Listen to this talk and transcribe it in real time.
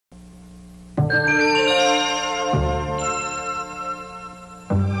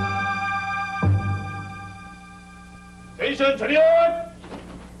Attention, 차렷!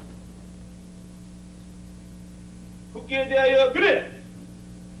 국기에 대하여 그래!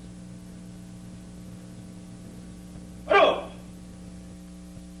 바로!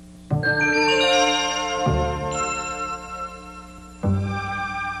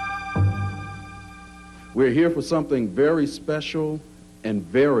 We're here for something very special and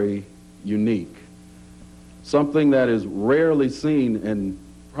very unique. Something that is rarely seen in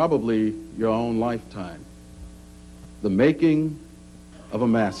probably your own lifetime. The making of a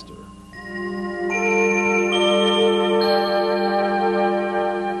master.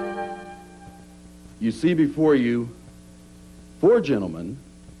 You see before you 4 gentlemen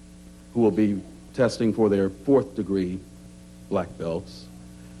who will be testing for their 4th degree black belts,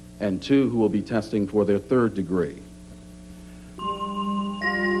 and 2 who will be testing for their 3rd degree.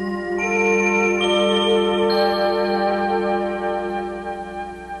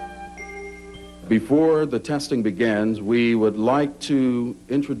 Before the testing begins, we would like to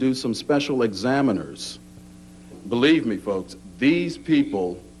introduce some special examiners. Believe me, folks, these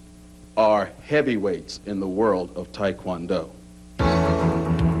people are heavyweights in the world of Taekwondo.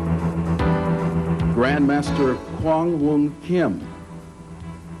 Grandmaster Kwang-Woon Kim.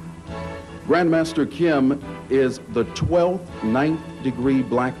 Grandmaster Kim is the 12th 9th degree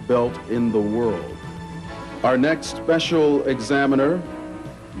black belt in the world. Our next special examiner,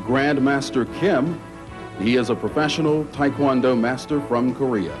 Grandmaster Kim, he is a professional Taekwondo master from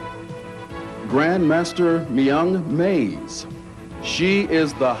Korea. Grandmaster Myung Mays, she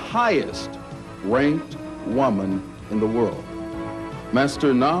is the highest ranked woman in the world.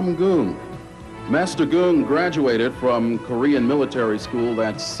 Master Nam Gung. Master Gung graduated from Korean military school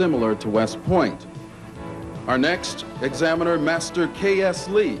that's similar to West Point. Our next examiner, Master K.S.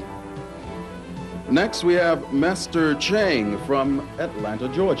 Lee. Next, we have Master Chang from Atlanta,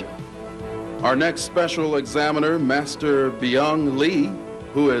 Georgia. Our next special examiner, Master Byung Lee,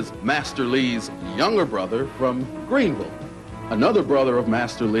 who is Master Lee's younger brother from Greenville. Another brother of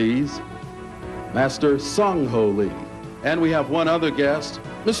Master Lee's, Master Sung-Ho Lee. And we have one other guest,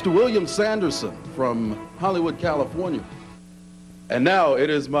 Mr. William Sanderson from Hollywood, California. And now it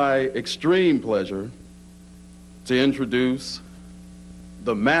is my extreme pleasure to introduce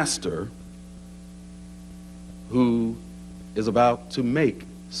the master who is about to make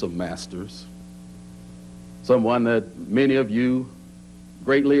some masters. Someone that many of you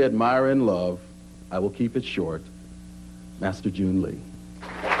greatly admire and love. I will keep it short. Master Jun Lee.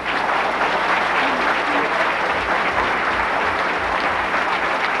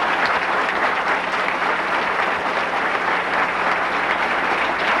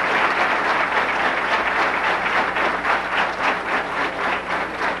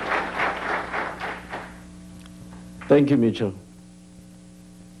 Thank you, Mitchell.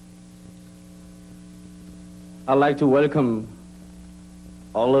 I'd like to welcome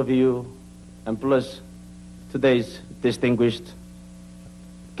all of you and plus today's distinguished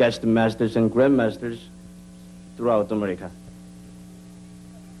guest masters and grandmasters throughout America.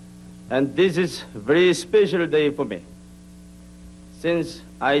 And this is a very special day for me. Since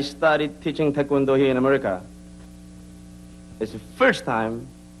I started teaching Taekwondo here in America, it's the first time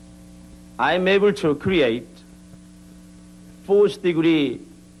I'm able to create 4th degree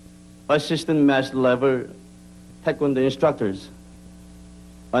assistant master level Taekwondo instructors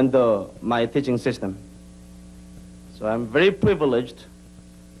under my teaching system. So I'm very privileged.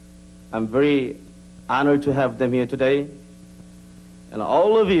 I'm very honored to have them here today. And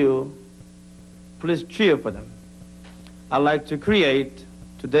all of you, please cheer for them. I'd like to create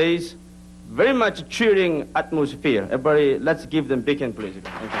today's very much cheering atmosphere. Everybody, let's give them a big hand, please.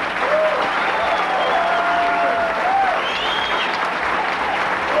 Thank you.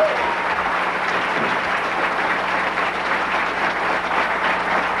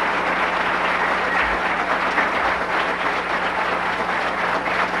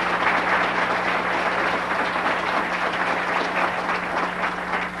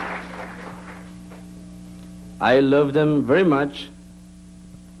 I love them very much,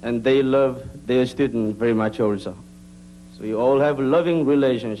 and they love their students very much also. So you all have a loving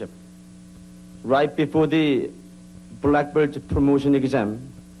relationship. Right before the black belt promotion exam,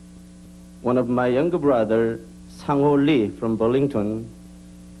 one of my younger brother, Sang-Ho Lee from Burlington,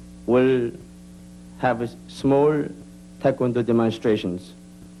 will have a small Taekwondo demonstrations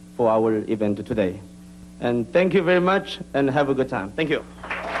for our event today. And thank you very much, and have a good time. Thank you.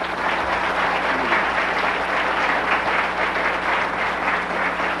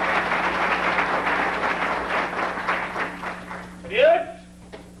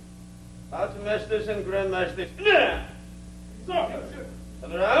 Masters and grandmasters.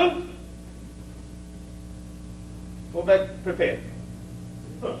 Turn around. Go back, prepare.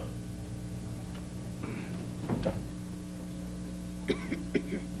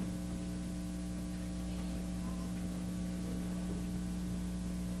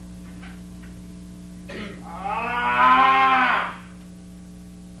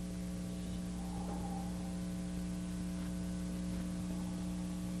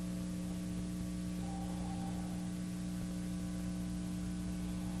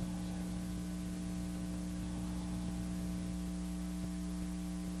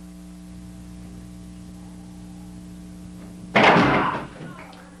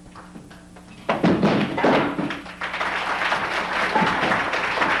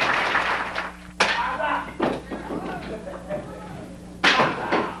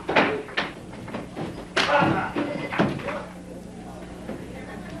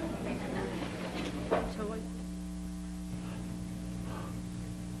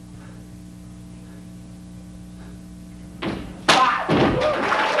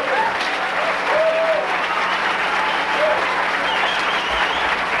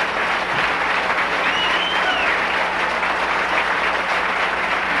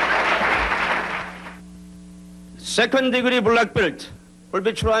 Second degree black belt will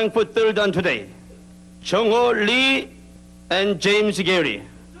be trying for third dan today. Jung Lee and James Garry.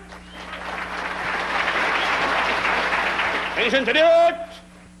 Attention to it.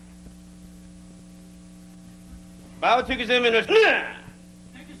 Bow to examiners.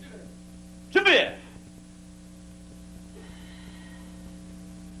 준비.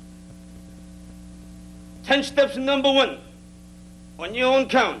 10 steps number 1. On your own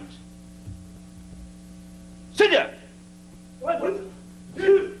count. 시작! 1,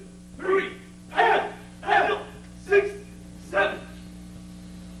 2, 3, 4, 5, 6, 7,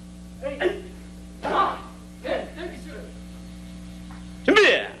 8, 9, 10. Thank you, sir.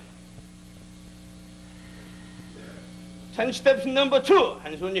 준비! 10 steps number 2.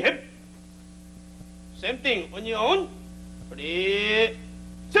 한 손이 힙. Same thing. On your own. Ready.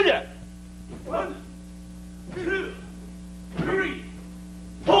 시작! 1, 2, 3,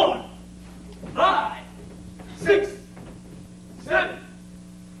 4, 5, 6, 7,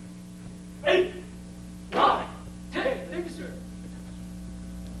 8, 9, 10. Thank you, sir.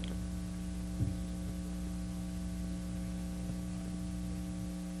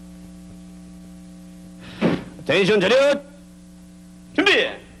 텐션 차렷. 준비.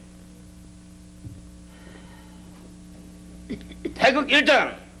 태극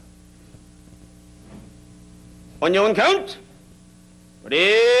 1장. On your own count.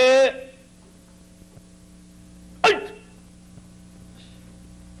 Ready. Out.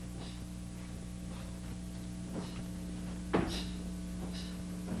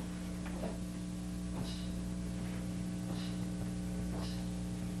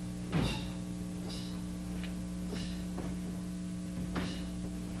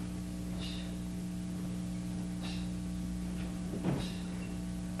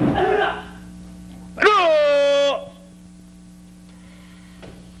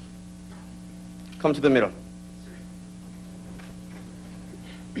 Come to the middle.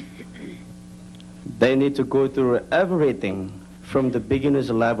 They need to go through everything from the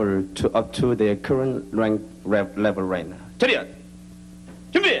beginner's level to up to their current rank level right now. 차렷!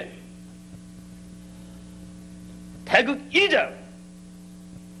 준비! 태극 2장!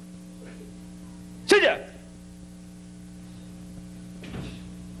 시작!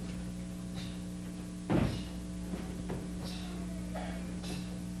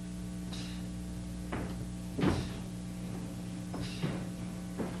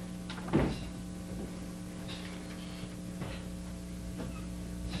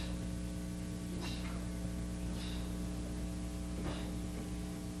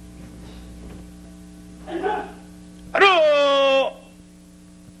 바로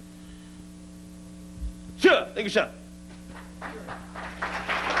샷! 땡큐 샷!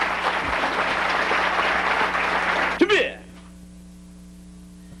 준비!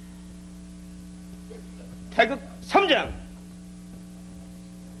 태극 3장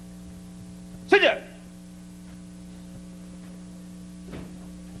시작!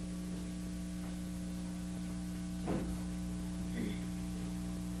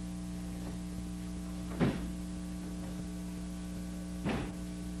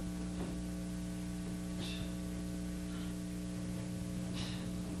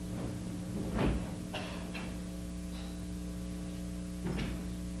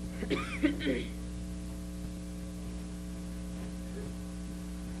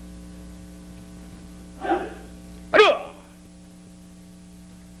 바로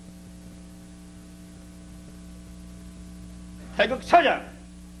태극 4장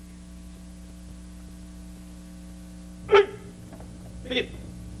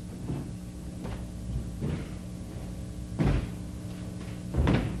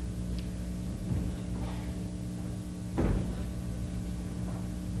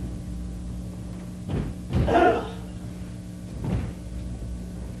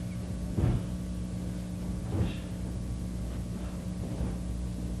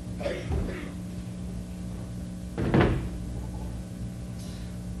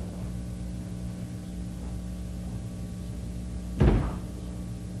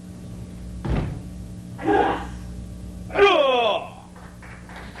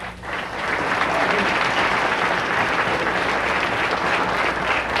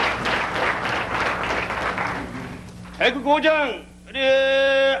태극고장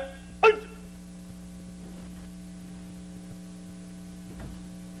그래.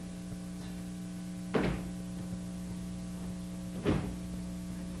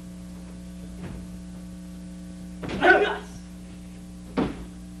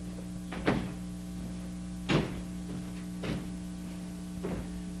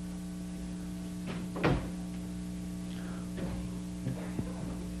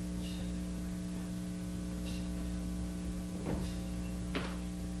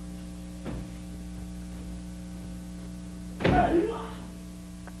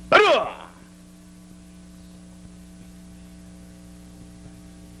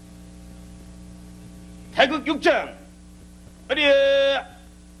 태극 육장 어리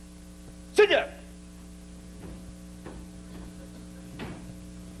서자.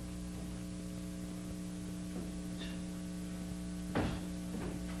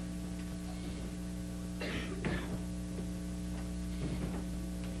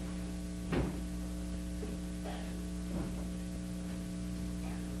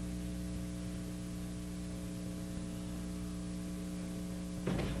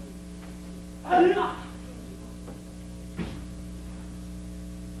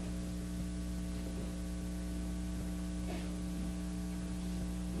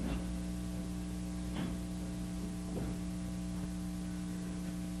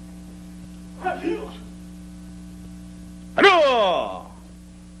 Hello!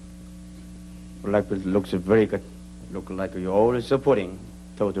 Blackbird looks very good. Look like you're always supporting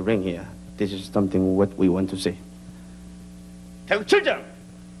toward the ring here. This is something what we want to see. 태국 철장!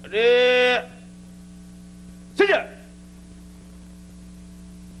 그래! 서자!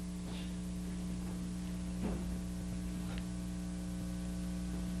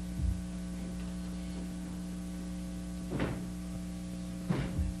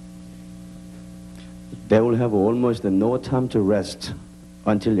 They will have almost no time to rest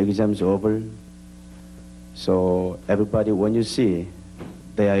until the exam's over. So everybody, when you see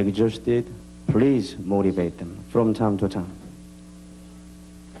they are exhausted, please motivate them from time to time.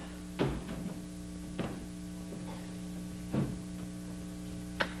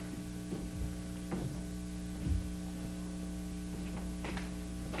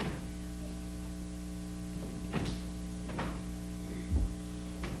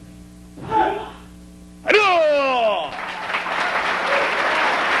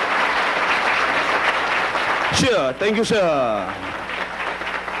 Sure, thank you, sir.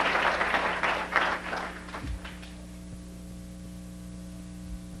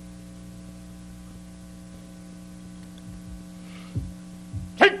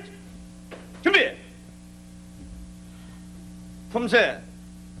 준비. 품새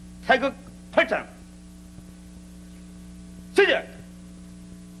태극 8장. 시작.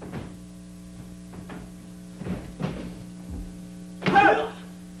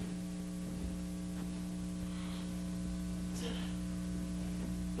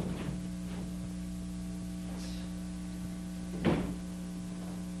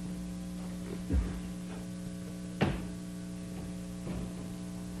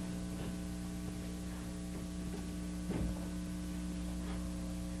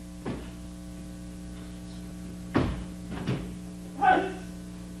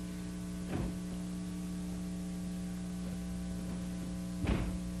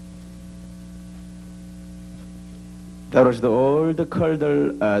 That was all the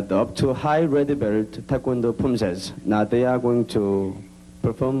color up to high red belt taekwondo 품새s. Now they are going to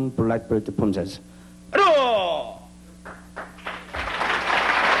perform black belt 품새s.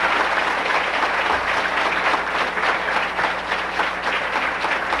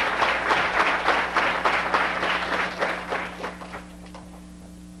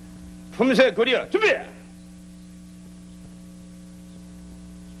 품새 거리야 준비.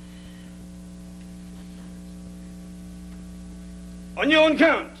 On your own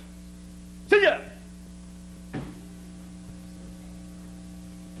count. 시작.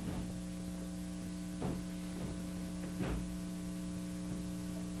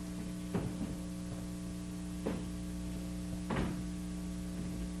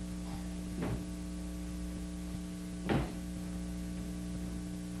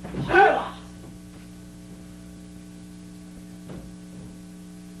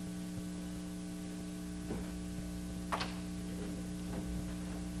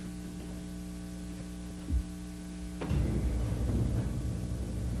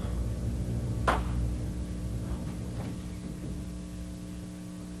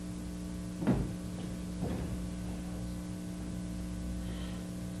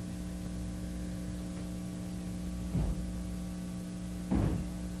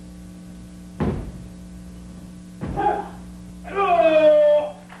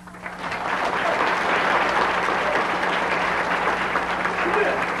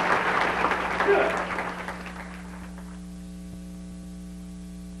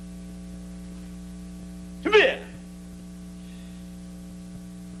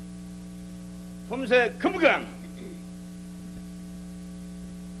 품새 금강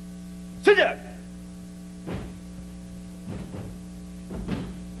시작!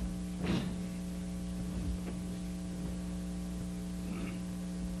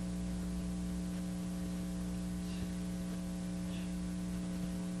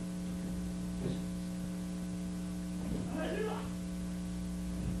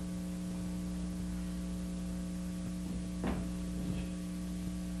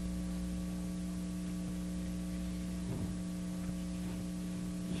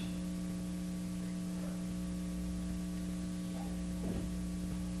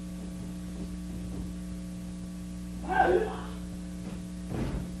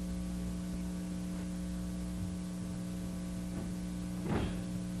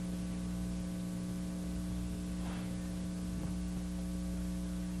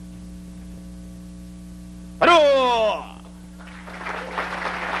 바로!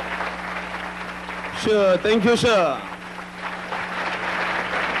 Sure, thank you, sir.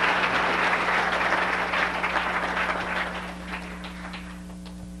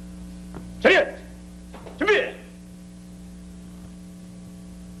 자리에! 준비!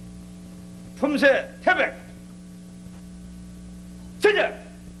 품새 태백! 시작!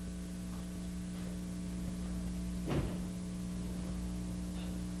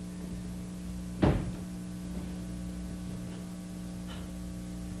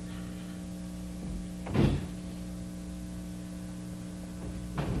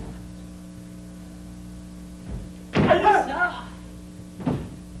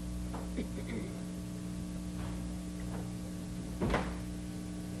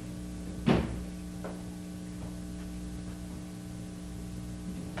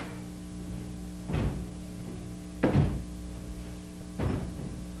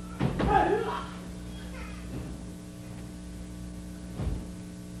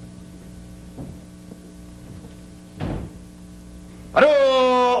 바로!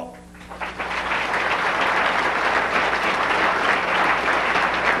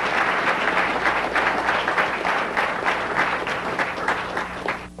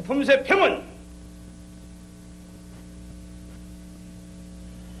 품새 평원!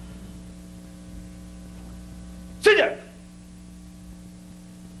 시작!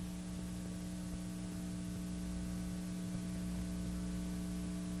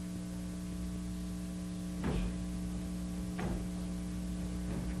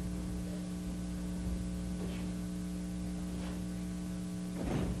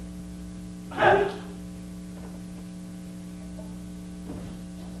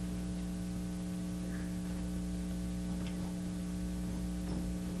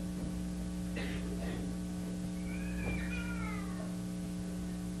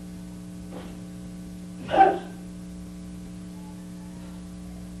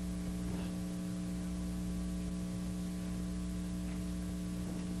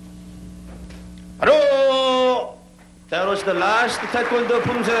 바로! That was the last Taekwondo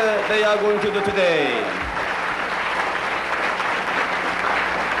품새 they are going to do today.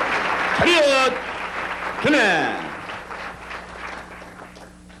 차렷! 그네!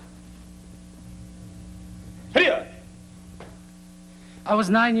 차렷! I was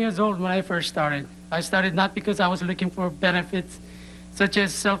 9 years old when I first started. I started not because I was looking for benefits such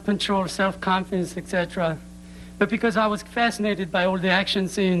as self-control, self-confidence, etc., but because I was fascinated by all the action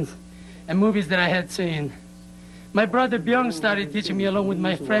scenes and movies that I had seen. My brother Jung started teaching me along with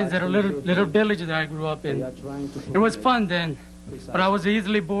my friends at a little village that I grew up in. It was fun then, but I was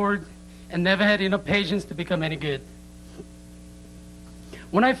easily bored and never had enough patience to become any good.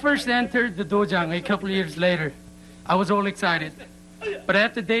 When I first entered the dojang a couple of years later, I was all excited. But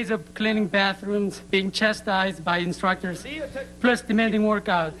after days of cleaning bathrooms, being chastised by instructors, plus demanding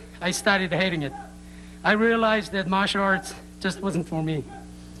workout, I started hating it. I realized that martial arts just wasn't for me.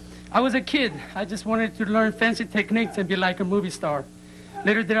 I was a kid. I just wanted to learn fancy techniques and be like a movie star.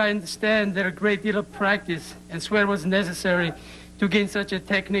 Later did I understand that a great deal of practice and sweat was necessary to gain such a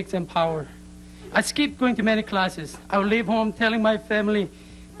techniques and power. I skipped going to many classes. I would leave home telling my family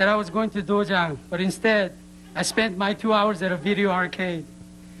that I was going to dojang, but instead, I spent my 2 hours at a video arcade.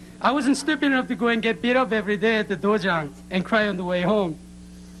 I wasn't stupid enough to go and get beat up every day at the dojang and cry on the way home.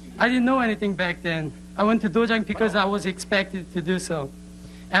 I didn't know anything back then. I went to dojang because I was expected to do so.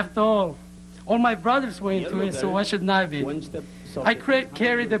 After all my brothers were into it, so why shouldn't I be? I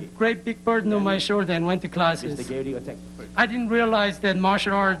carried a great big burden on my shoulder and went to classes. I didn't realize that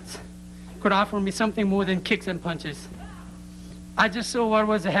martial arts could offer me something more than kicks and punches. I just saw what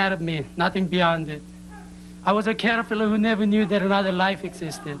was ahead of me, nothing beyond it. I was a caterpillar who never knew that another life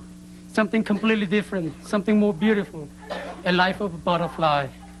existed, something completely different, something more beautiful, a life of a butterfly.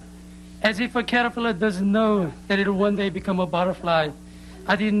 As if a caterpillar doesn't know that it'll one day become a butterfly,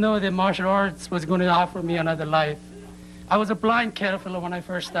 I didn't know that martial arts was going to offer me another life. I was a blind caterpillar when I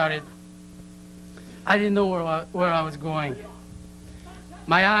first started. I didn't know where I was going.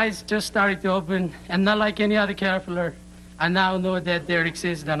 My eyes just started to open, and not like any other caterpillar, I now know that there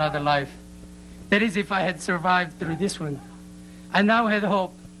exists another life. That is, if I had survived through this one. I now had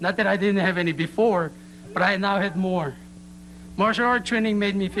hope. Not that I didn't have any before, but I now had more. Martial art training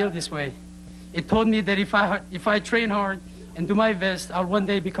made me feel this way. It told me that if I train hard and do my best, I'll one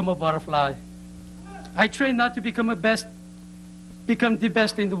day become a butterfly. I train not to become the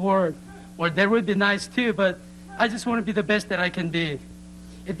best in the world. Well, that would be nice too, but I just want to be the best that I can be.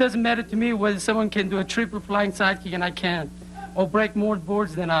 It doesn't matter to me whether someone can do a triple flying sidekick and I can't, or break more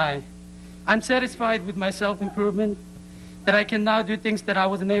boards than I. I'm satisfied with my self-improvement, that I can now do things that I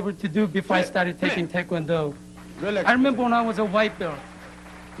wasn't able to do before I started taking Taekwondo. I remember when I was a white belt,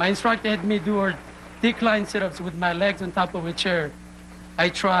 my instructor had me do decline sit-ups with my legs on top of a chair. I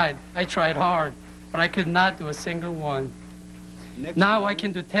tried hard, but I could not do a single one. Now I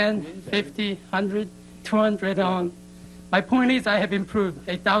can do 10, 50, 100, 200 on. My point is I have improved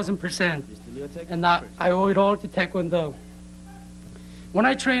 1,000%, and now I owe it all to Taekwondo. When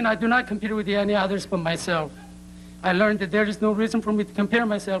I train, I do not compete with any others but myself. I learned that there is no reason for me to compare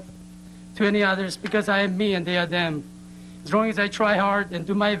myself to any others because I am me and they are them. As long as I try hard and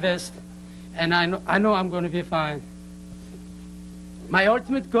do my best, and I know I'm going to be fine. My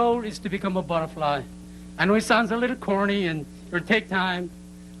ultimate goal is to become a butterfly. I know it sounds a little corny and it will take time,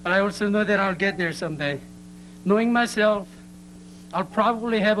 but I also know that I'll get there someday. Knowing myself, I'll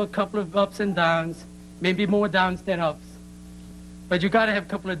probably have a couple of ups and downs, maybe more downs than ups. But you got to have a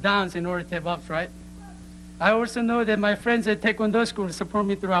couple of downs in order to have ups, right? I also know that my friends at Taekwondo school support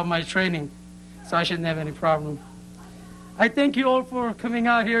me throughout my training, so I shouldn't have any problem. I thank you all for coming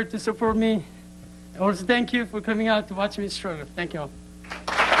out here to support me. I also thank you for coming out to watch me struggle. Thank you all.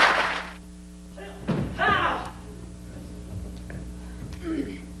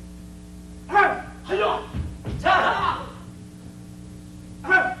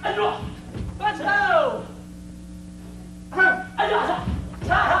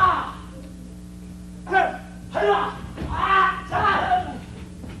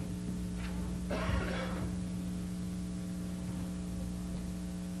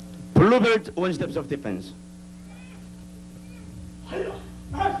 Blue belt, 1 steps of defense.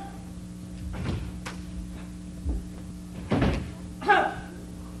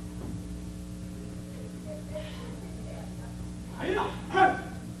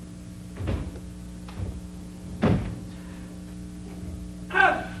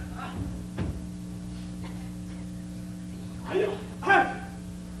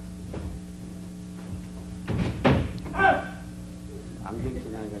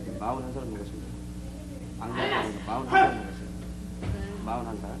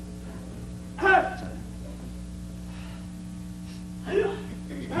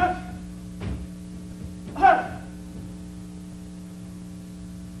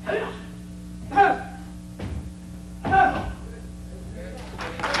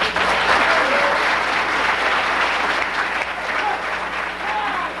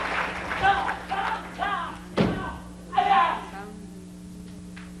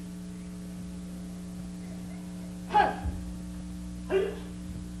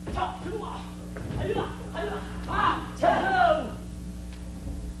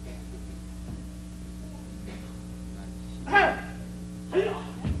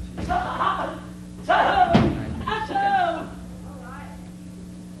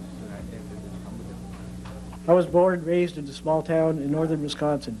 I was born and raised in a small town in northern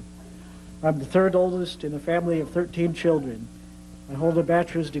Wisconsin. I'm the third oldest in a family of 13 children. I hold a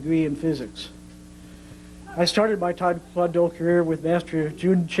bachelor's degree in physics. I started my Taekwondo career with Master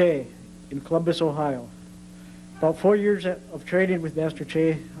Jung in Columbus, Ohio. About 4 years of training with Master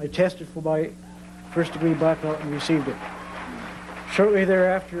Che, I tested for my first degree black belt and received it. Shortly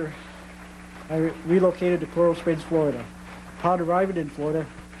thereafter, I relocated to Coral Springs, Florida. Upon arriving in Florida,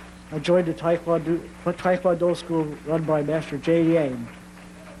 I joined a Taekwondo school run by Master J. Yang.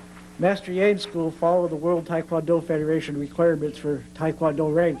 Master Yang's school followed the World Taekwondo Federation requirements for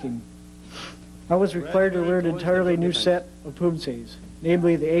Taekwondo ranking. I was required to learn an entirely new set of pumseis,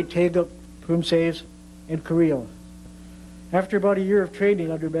 namely the 8 Taeguk pumseis and Korea. After about a year of training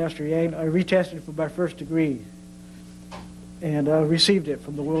under Master Yang, I retested for my first degree and received it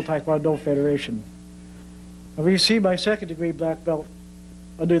from the World Taekwondo Federation. I received my second degree black belt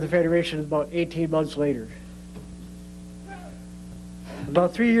under the Federation about 18 months later.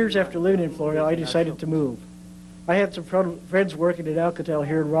 About 3 years after living in Florida, I decided to move. I had some friends working at Alcatel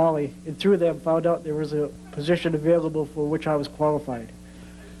here in Raleigh, and through them found out there was a position available for which I was qualified.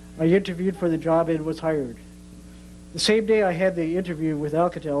 I interviewed for the job and was hired. The same day I had the interview with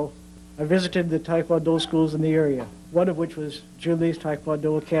Alcatel, I visited the Taekwondo schools in the area, one of which was Jung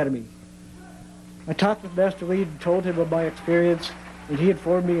Taekwondo Academy. I talked with Master Lee and told him of my experience, and he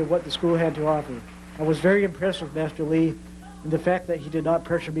informed me of what the school had to offer. I was very impressed with Master Lee and the fact that he did not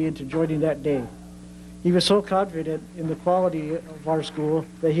pressure me into joining that day. He was so confident in the quality of our school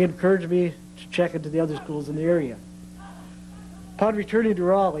that he encouraged me to check into the other schools in the area. Upon returning to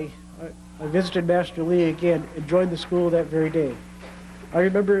Raleigh, I visited Master Lee again and joined the school that very day. I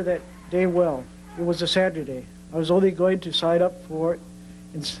remember that day well. It was a Saturday. I was only going to sign up for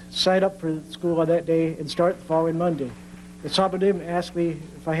the school on that day and start the following Monday. The Sabanim asked me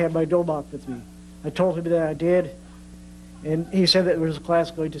if I had my domok with me. I told him that I did, and he said that there was a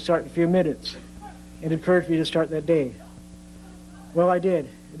class going to start in a few minutes and encouraged me to start that day. Well, I did.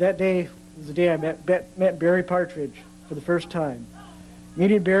 That day was the day I met Garry Partridge for the first time.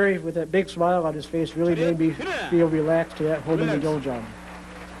 Meeting Garry with that big smile on his face really made me feel relaxed to that home in the dojo.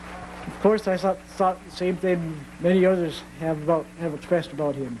 Of course, I thought the same thing many others have expressed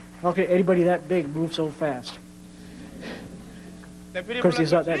about him. How can anybody that big move so fast? Of course,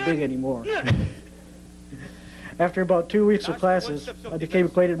 he's not that big anymore. After about 2 weeks of classes, I became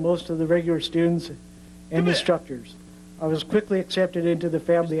acquainted with most of the regular students and instructors. I was quickly accepted into the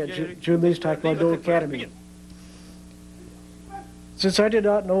family at Jung Taekwondo Academy. Since I did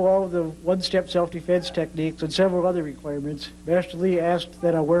not know all of the one-step self-defense techniques and several other requirements, Master Lee asked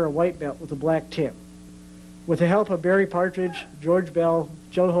that I wear a white belt with a black tip. With the help of Garry Partridge, George Bell,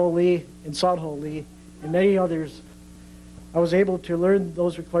 Jung-Ho Lee, and Son-Ho Lee, and many others, I was able to learn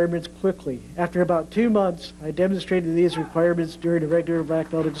those requirements quickly. After about 2 months, I demonstrated these requirements during a regular black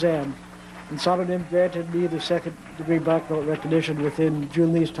belt exam, and some of them granted me the second-degree black belt recognition within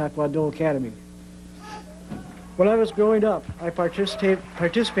Jung Taekwondo Academy. When I was growing up, I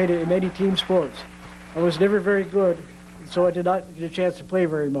participated in many team sports. I was never very good, so I did not get a chance to play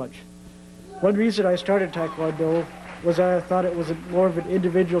very much. One reason I started Taekwondo was that I thought it was more of an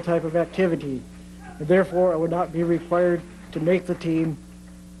individual type of activity, and therefore I would not be required to make the team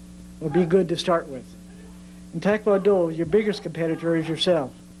or be good to start with. In Taekwondo, your biggest competitor is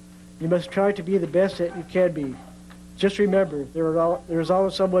yourself. You must try to be the best that you can be. Just remember, there is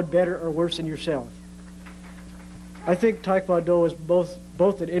always someone better or worse than yourself. I think Taekwondo is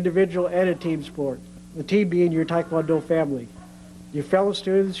both an individual and a team sport, the team being your Taekwondo family. Your fellow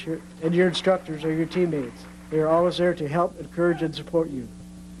students and your instructors are your teammates. They are always there to help, encourage, and support you.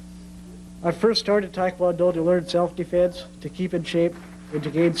 I first started Taekwondo to learn self-defense, to keep in shape, and to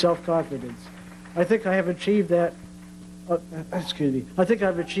gain self-confidence. I think I have achieved that. I think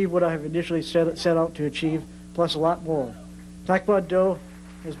I've achieved what I have initially set out to achieve, plus a lot more. Taekwondo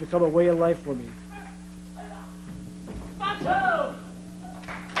has become a way of life for me.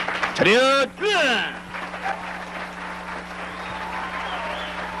 차렷!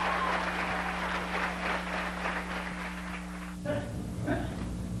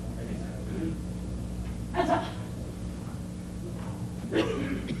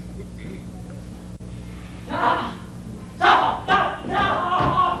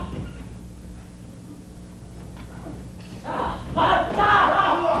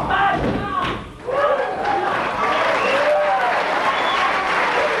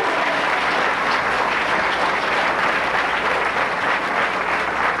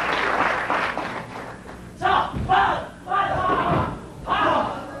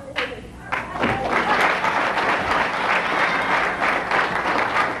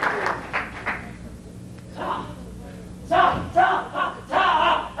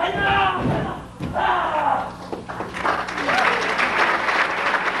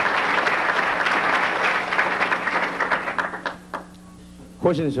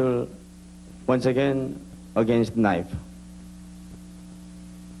 Hosinsul once again against knife.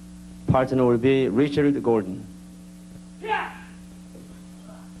 Partner will be Richard Gordon.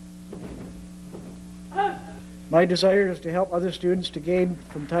 My desire is to help other students to gain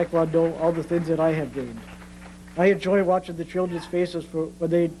from Taekwondo all the things that I have gained. I enjoy watching the children's faces when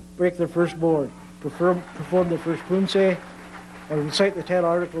they break their first board, perform their first poomsae, or recite the 10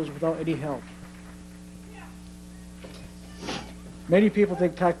 articles without any help. Many people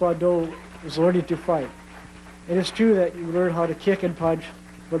think Taekwondo is learning to fight. It is true that you learn how to kick and punch,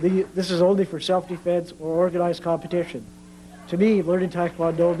 but this is only for self-defense or organized competition. To me, learning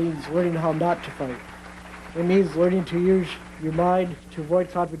Taekwondo means learning how not to fight. It means learning to use your mind to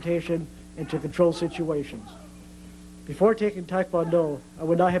avoid confrontation and to control situations. Before taking Taekwondo, I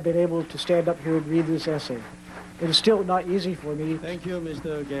would not have been able to stand up here and read this essay. It is still not easy for me, Thank you,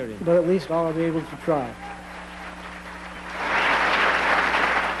 Mr. Garry. but at least I'll be able to try.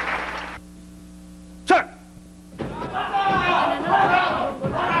 Sir!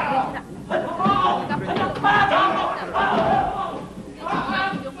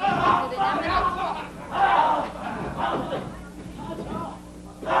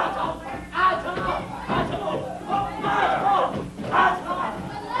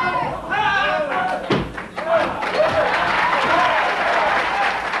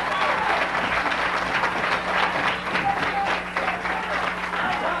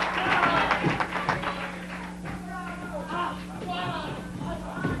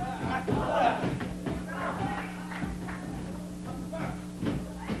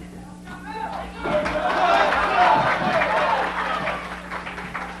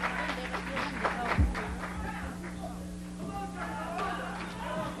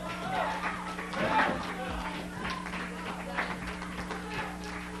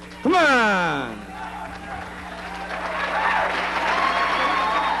 Come on!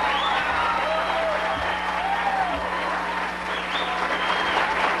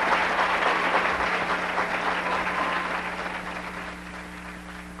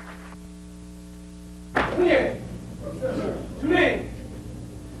 준비! 준비!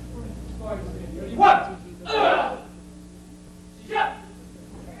 원! 시작!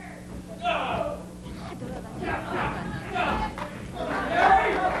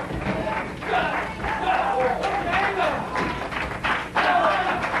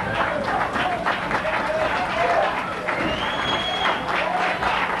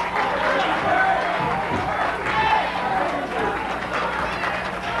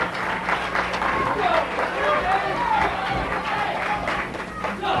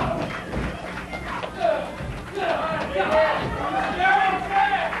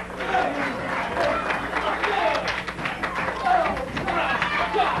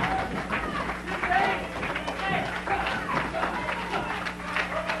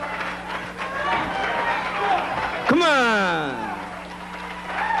 Come on!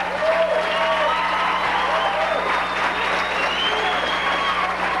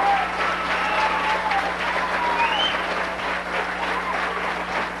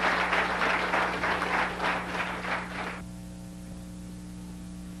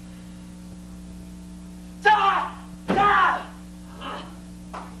 자! 자!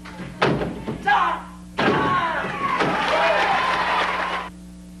 자!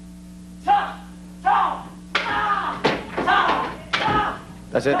 자! 자!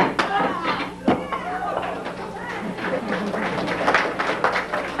 That's it.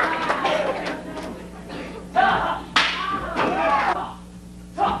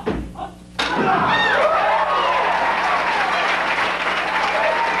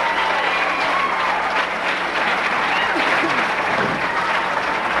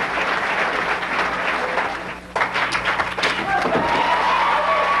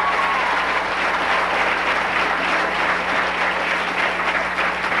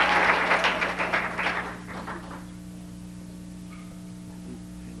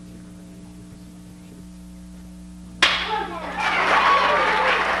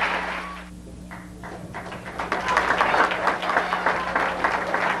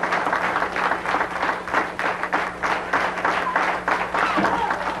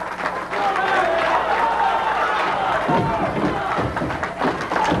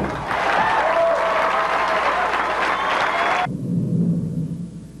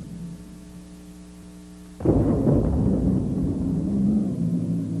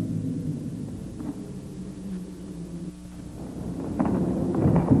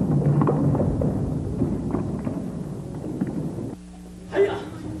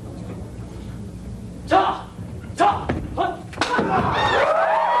 자! 자!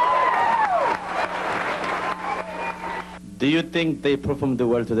 Do you think they performed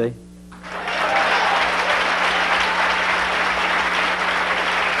well today?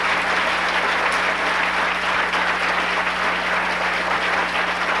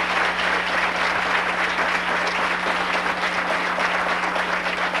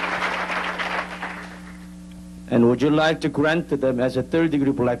 And would you like to grant to them as a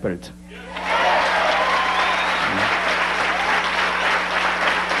third-degree black belt?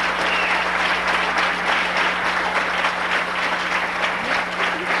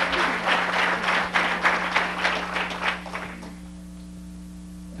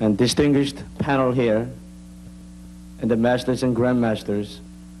 And distinguished panel here, and the masters and grandmasters,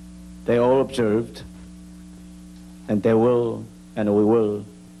 they all observed, and they will, and we will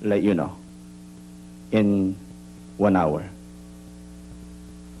let you know in 1 hour.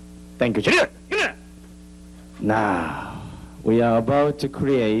 Thank you. Now, we are about to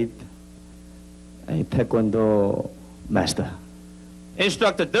create a Taekwondo master.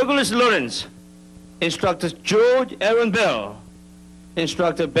 Instructor Douglas Lawrence, Instructor George Aaron Bell,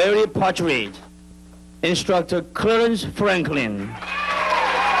 Instructor Barry Partridge, Instructor Clarence Franklin.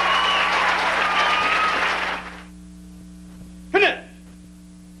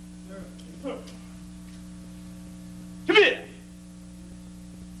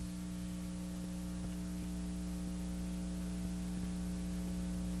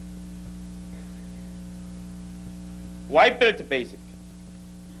 White belt basic.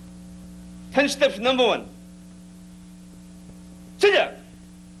 10 steps number 1. 시작!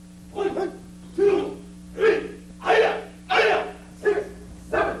 1, 2, 3, 아야, 아야, 6,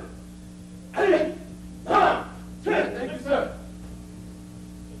 7, 8, 9, 10. Thank you, sir.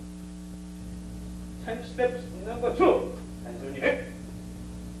 10 steps number 2. 단순히 해.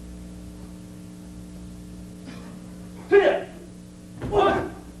 시작!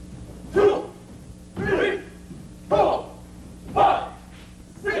 1, 2, 3, 4, 5,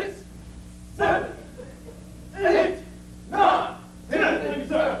 6, 7, 8, 9, 10. Thank you,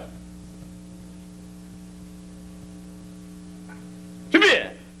 sir. 준비!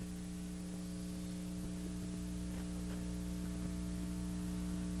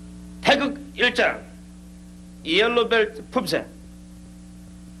 태극 1장 이엘로 벨트 품새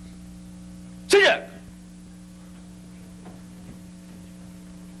시작!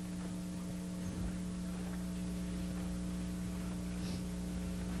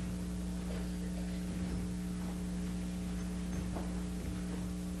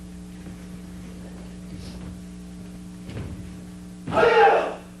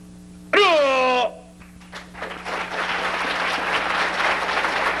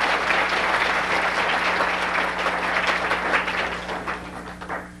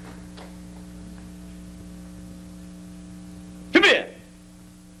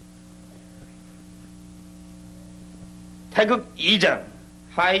 태극 2장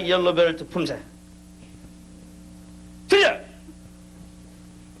하이 옐로 벨트 품새 시작!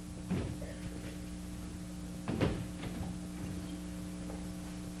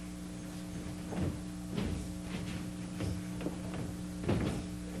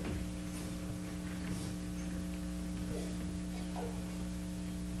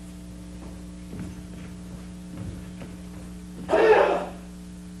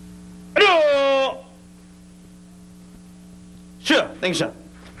 Sure, thanks, sir.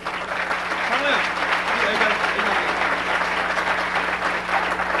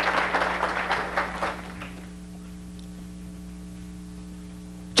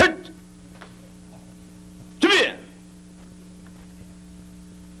 준비!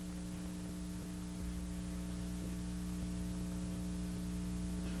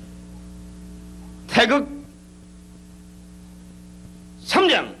 태극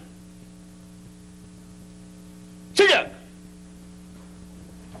 3장 시작!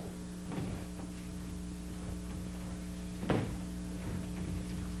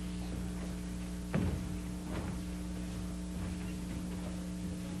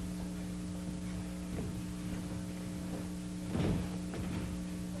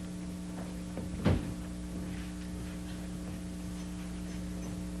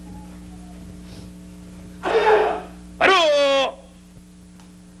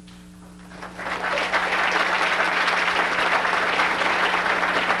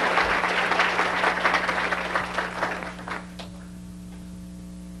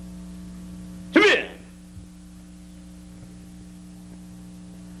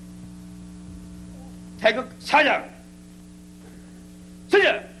 태극 4장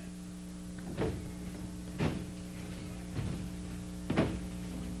시작!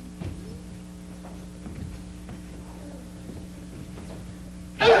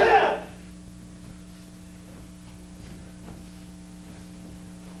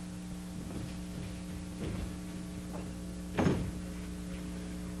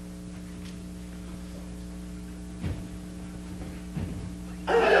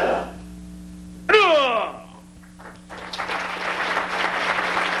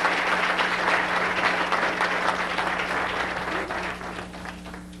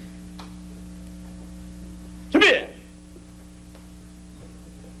 준비!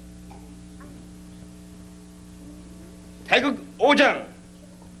 태극 5장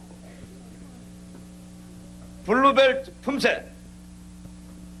블루벨트 품새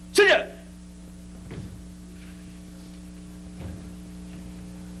시작!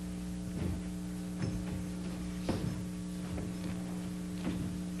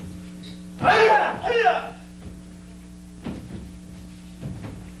 아야, 아야.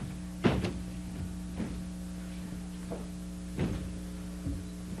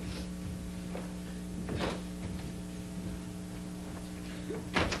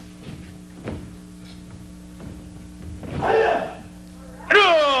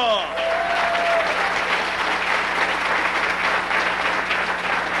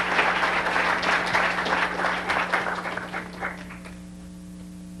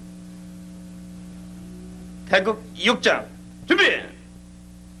 태극 6장 준비.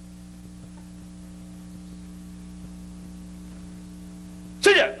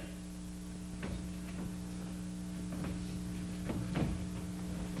 시작.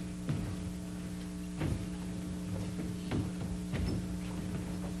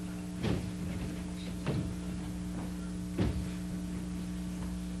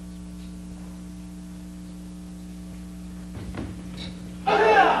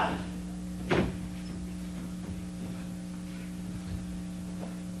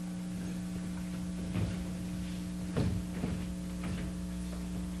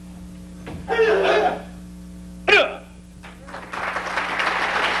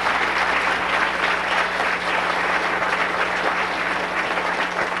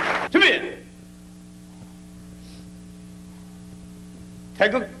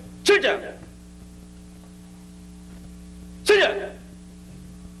 태극 7장 시작.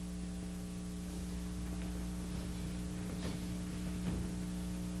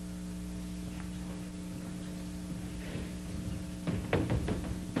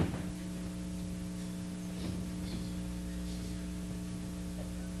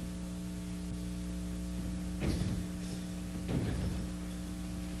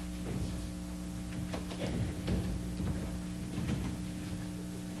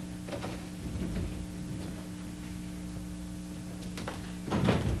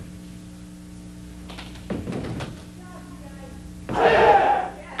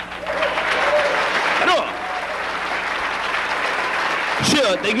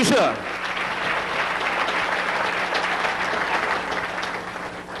 땡큐 샷.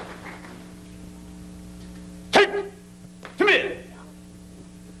 준비.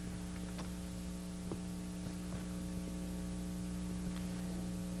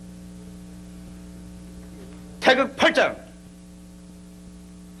 태극 8장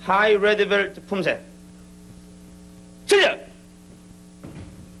하이 레드벨트 품새 시작.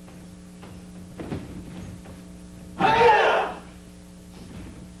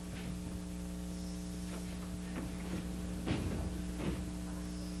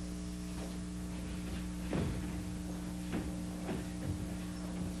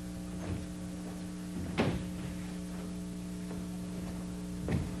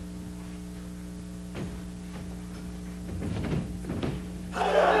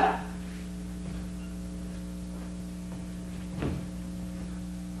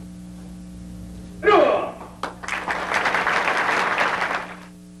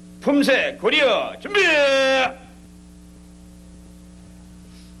 품새 고리어 준비.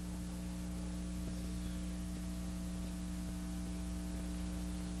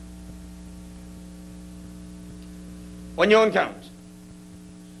 원영원 카운트.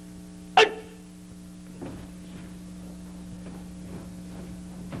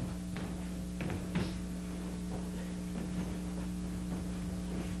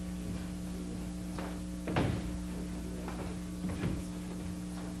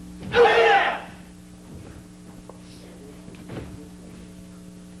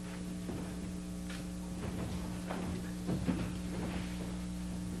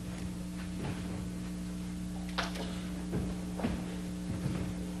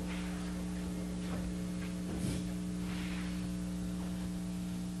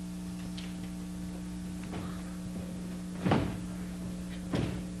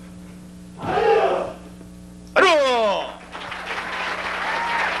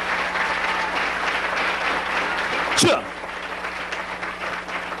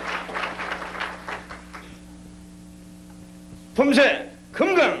 품새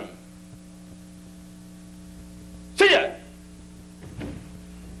금강 시작.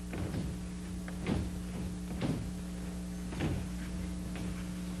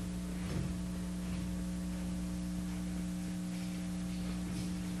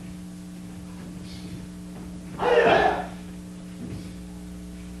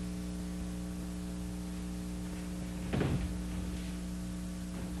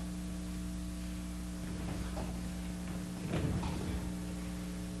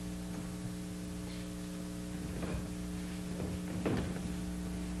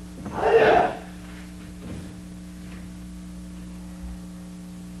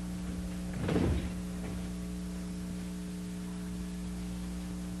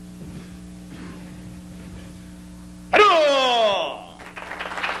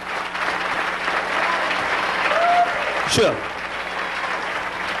 슛.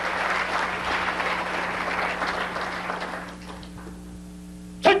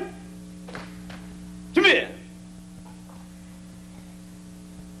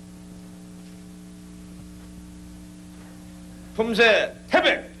 품새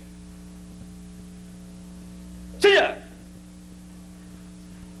태백. 시작.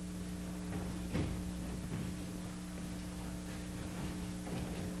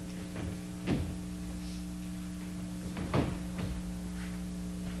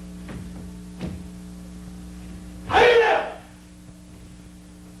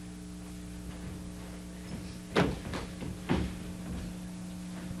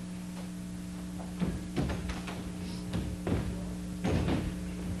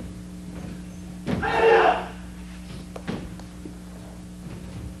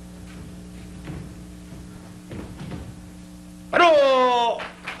 바로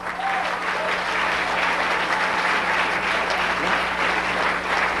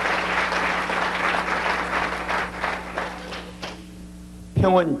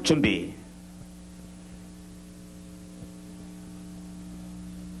평원 준비.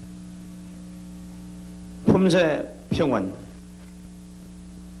 품새 평원.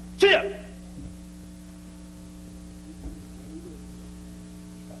 시작.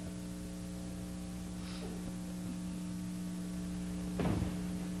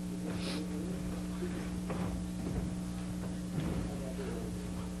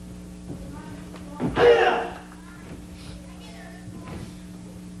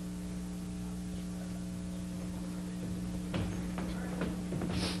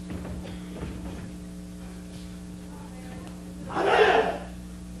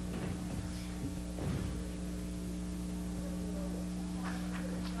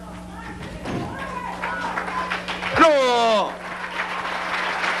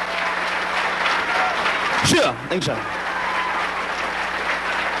 쉬어, 땡션.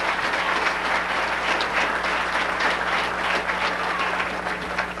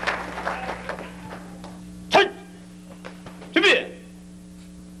 준비.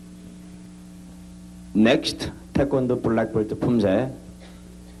 Next, 태권도 블랙벨트 품새.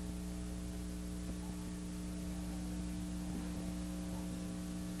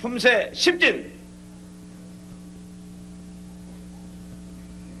 품새 10진.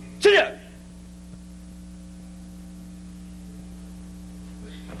 시작.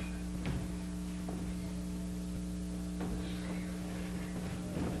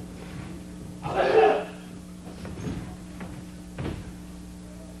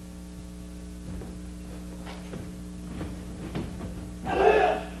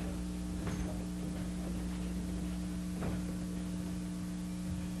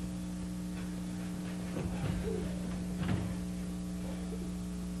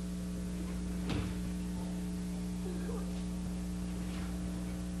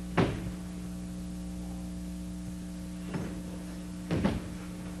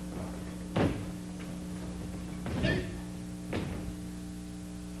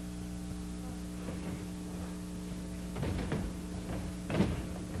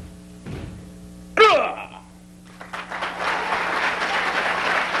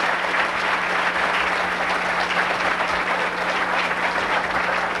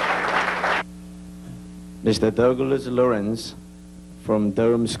 Mr. Douglas Lawrence from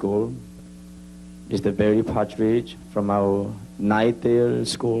Durham School, Mr. Barry Partridge from our Nightdale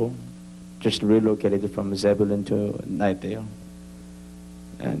School, just relocated from Zebulon to Nightdale,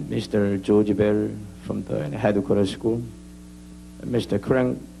 and Mr. George Bell from the Headquarters School, and Mr.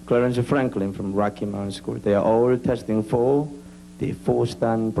 Clarence Franklin from Rocky Mountain School. They are all testing for the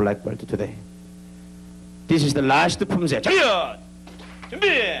 4-star black belt today. This is the last 품새. 차렷! 준비!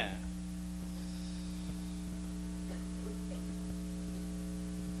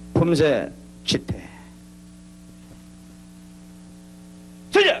 품새 치태.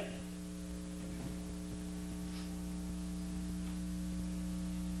 시작!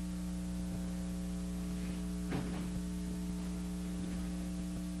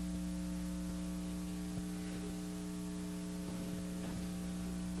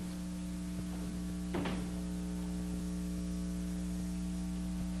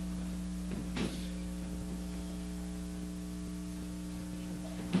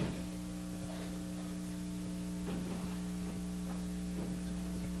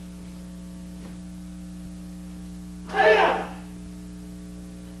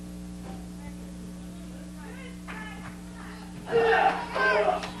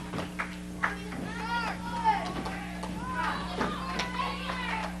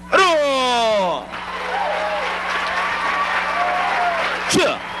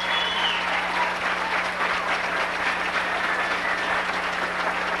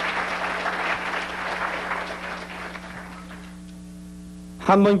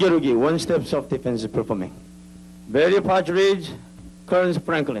 한번 겨루기, one step soft defense performing. Barry Partridge, Clarence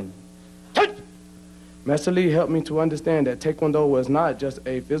Franklin. Master Lee helped me to understand that Taekwondo was not just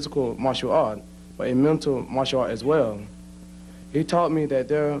a physical martial art, but a mental martial art as well. He taught me that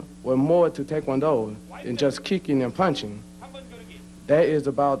there were more to Taekwondo than just kicking and punching. That is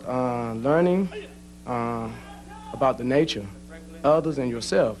about learning about the nature, others, and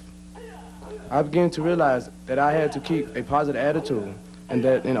yourself. I began to realize that I had to keep a positive attitude, and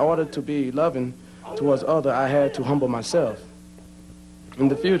that in order to be loving towards others, I had to humble myself. In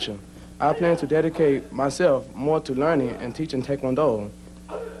the future, I plan to dedicate myself more to learning and teaching Taekwondo,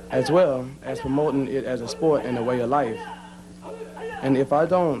 as well as promoting it as a sport and a way of life. And if I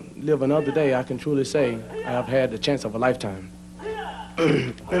don't live another day, I can truly say I have had the chance of a lifetime.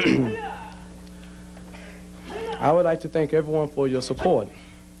 I would like to thank everyone for your support.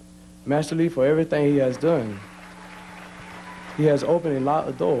 Master Lee for everything he has done. He has opened a lot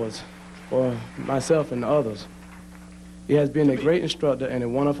of doors for myself and others. He has been a great instructor and a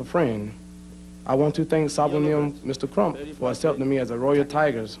wonderful friend. I want to thank Sabonim Mr. Crump for accepting me as a Royal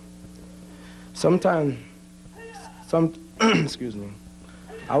Tigers. Excuse me.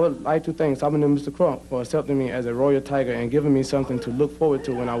 I would like to thank Sabonim Mr. Crump for accepting me as a Royal Tiger and giving me something to look forward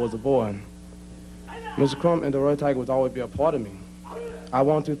to when I was a boy. Mr. Crump and the Royal Tiger would always be a part of me. I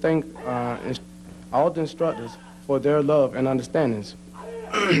want to thank all the instructors for their love and understandings.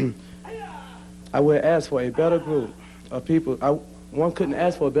 I would ask for a better group of people. One couldn't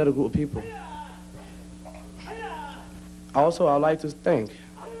ask for a better group of people. Also, I'd like to thank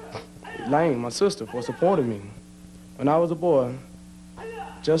Lang, my sister, for supporting me. When I was a boy,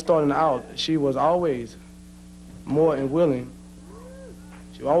 just starting out, she was always more than willing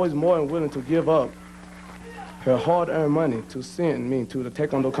to give up her hard-earned money to send me to the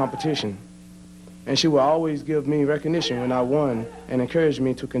Taekwondo competition. And she would always give me recognition when I won and encourage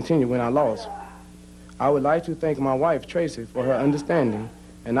me to continue when I lost. I would like to thank my wife, Tracy, for her understanding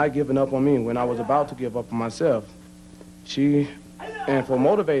and not giving up on me when I was about to give up on myself. And for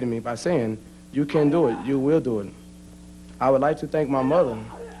motivating me by saying, "You can do it, you will do it." I would like to thank my mother,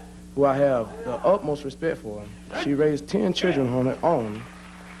 who I have the utmost respect for. She raised 10 children on her own,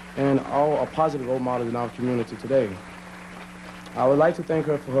 and all are positive role models in our community today. I would like to thank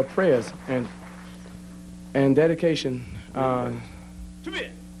her for her prayers and dedication,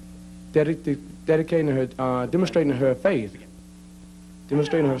 demonstrating her faith,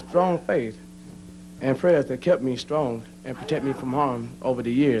 demonstrating her strong faith and prayers that kept me strong and protect me from harm over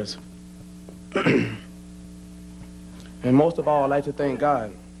the years. And most of all, I'd like to thank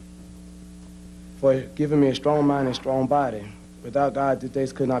God for giving me a strong mind and strong body. Without God, these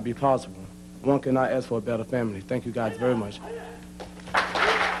days could not be possible. One cannot ask for a better family. Thank you guys very much.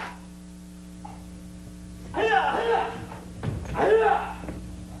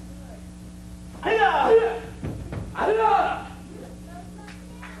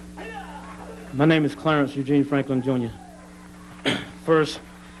 My name is Clarence Eugene Franklin, Jr. First,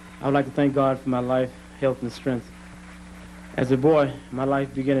 I would like to thank God for my life, health, and strength. As a boy, my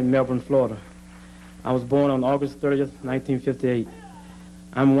life began in Melbourne, Florida. I was born on August 30th, 1958.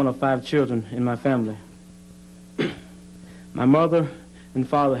 I'm one of 5 children in my family. My mother and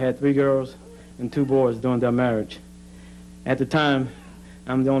father had 3 girls and 2 boys during their marriage. At the time,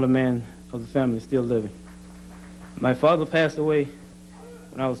 I'm the only man of the family still living. My father passed away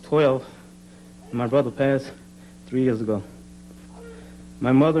when I was 12, and my brother passed 3 years ago.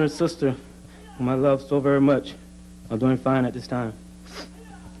 My mother and sister, whom I love so very much, are doing fine at this time.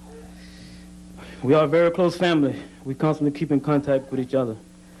 We are a very close family. We constantly keep in contact with each other.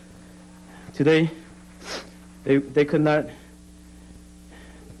 Today, they could not.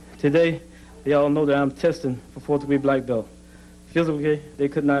 Today, they all know that I'm testing for 4th degree black belt. Physically, they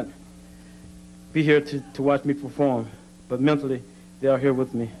could not be here to watch me perform, but mentally, they are here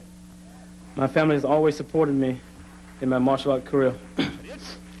with me. My family has always supported me in my martial art career.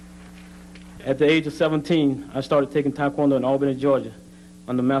 At the age of 17, I started taking Taekwondo in Albany, Georgia,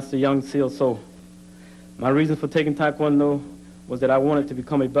 under Master Jung So. My reason for taking Taekwondo was that I wanted to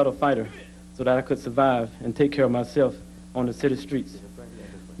become a better fighter so that I could survive and take care of myself on the city streets.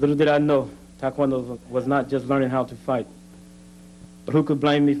 Little did I know, Taekwondo was not just learning how to fight. But who could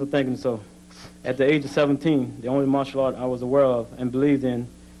blame me for thinking so? At the age of 17, the only martial art I was aware of and believed in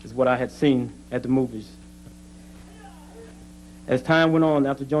is what I had seen at the movies. As time went on,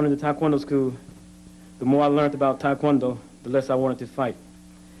 after joining the Taekwondo school, the more I learned about Taekwondo, the less I wanted to fight.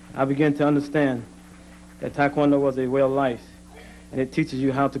 I began to understand that Taekwondo was a way of life, and it teaches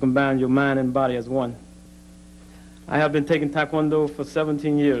you how to combine your mind and body as one. I have been taking Taekwondo for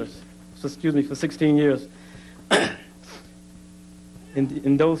 16 years.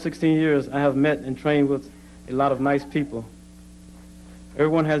 In those 16 years, I have met and trained with a lot of nice people.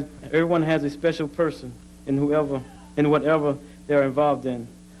 Everyone has a special person in whatever they're involved in.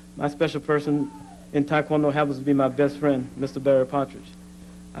 My special person in Taekwondo happens to be my best friend, Mr. Barry Partridge.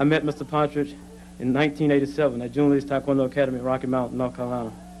 I met Mr. Partridge in 1987 at Jung Taekwondo Academy in Rocky Mount, North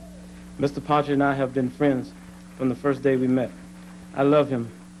Carolina. Mr. Partridge and I have been friends from the first day we met. I love him.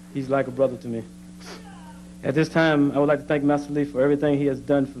 He's like a brother to me. At this time, I would like to thank Master Lee for everything he has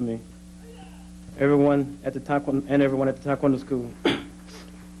done for me. Everyone at the Taekwondo school.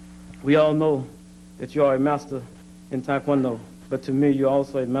 We all know that you are a master in Taekwondo, but to me, you're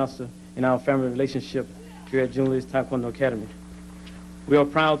also a master in our family relationship here at Jung Taekwondo Academy. We are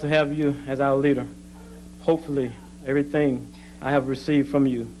proud to have you as our leader. Hopefully, everything I have received from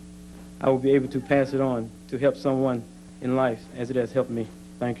you, I will be able to pass it on to help someone in life as it has helped me.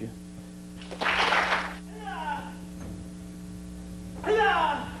 Thank you.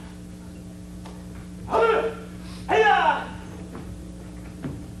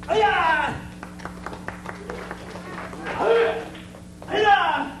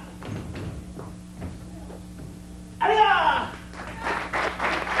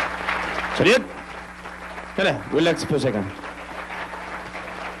 Chariot. Kaya, relax for a second.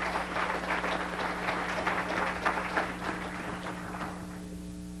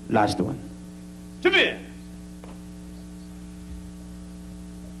 Last one. 준비.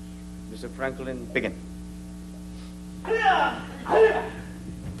 Mr. Franklin, begin. 아야! 아야!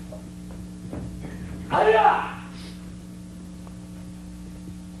 아야!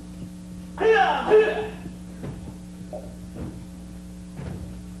 아야! 아야!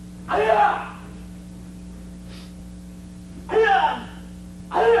 아야! 아야!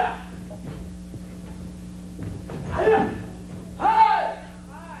 아야! 아야! 하이!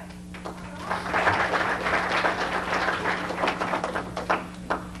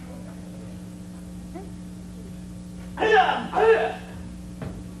 아야! 아야!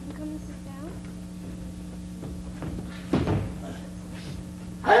 Come sit down.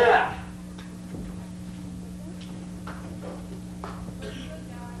 아야!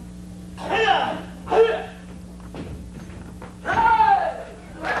 아야! 아야!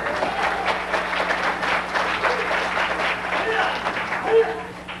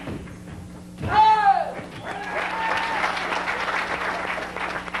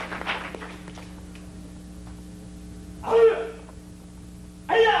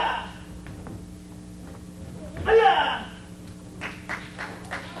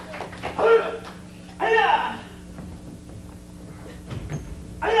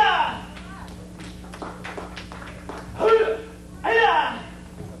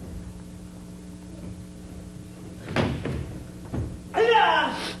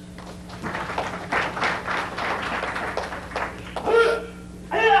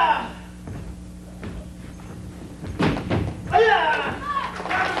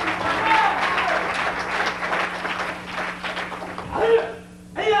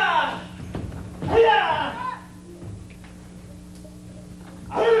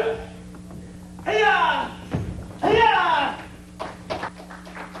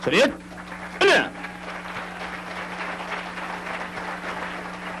 Chariot.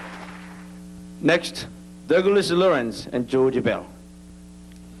 Next, Douglas Lawrence and George Bell.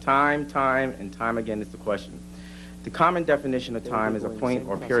 Time, and time again is the question. The common definition of time is a point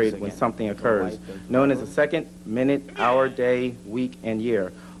or period when something occurs, known as a second, minute, hour, day, week, and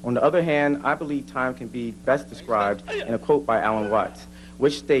year. On the other hand, I believe time can be best described in a quote by Alan Watts,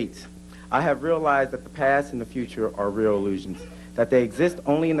 which states, "I have realized that the past and the future are real illusions, that they exist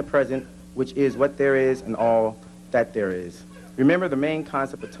only in the present, which is what there is and all that there is." Remember, the main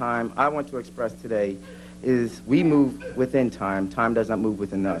concept of time I want to express today is we move within time. Time does not move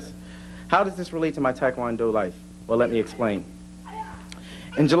within us. How does this relate to my Taekwondo life? Well, let me explain.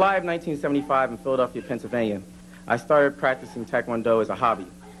 In July of 1975 in Philadelphia, Pennsylvania, I started practicing Taekwondo as a hobby.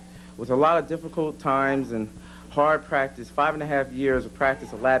 With a lot of difficult times and hard practice, 5.5 years of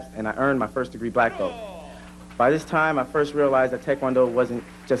practice elapsed and I earned my first degree black belt. By this time, I first realized that Taekwondo wasn't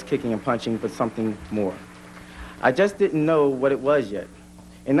just kicking and punching, but something more. I just didn't know what it was yet.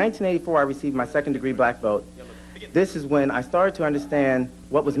 In 1984, I received my second degree black belt. This is when I started to understand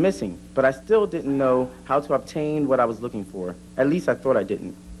what was missing, but I still didn't know how to obtain what I was looking for. At least I thought I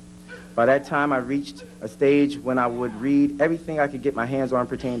didn't. By that time, I reached a stage when I would read everything I could get my hands on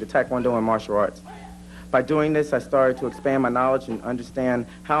pertaining to Taekwondo and martial arts. By doing this, I started to expand my knowledge and understand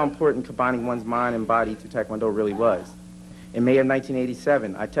how important combining one's mind and body to Taekwondo really was. In May of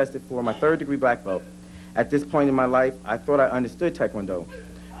 1987, I tested for my third degree black belt. At this point in my life, I thought I understood Taekwondo,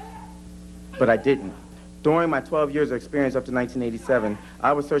 but I didn't. During my 12 years of experience up to 1987,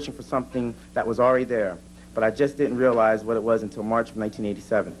 I was searching for something that was already there. but I just didn't realize what it was until March of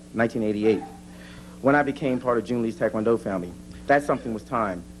 1988, when I became part of Jung Lee's Taekwondo family. That something was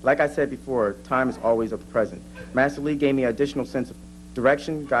time. Like I said before, time is always of the present. Master Lee gave me an additional sense of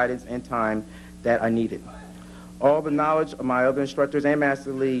direction, guidance, and time that I needed. All the knowledge of my other instructors and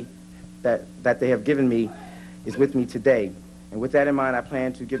Master Lee that they have given me is with me today. And with that in mind, I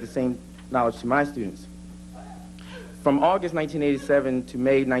plan to give the same knowledge to my students. From August 1987 to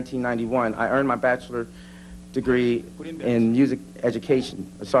May 1991, I earned my bachelor degree in music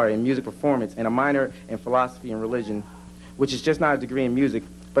performance, and a minor in philosophy and religion, which is just not a degree in music,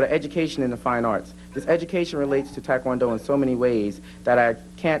 but an education in the fine arts. This education relates to Taekwondo in so many ways that I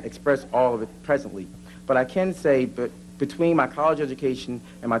can't express all of it presently. But I can say that between my college education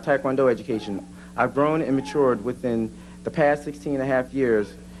and my Taekwondo education, I've grown and matured within the past 16 and a half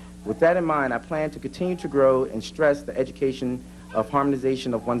years. With that in mind, I plan to continue to grow and stress the education of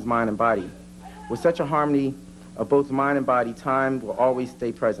harmonization of one's mind and body. With such a harmony of both mind and body, time will always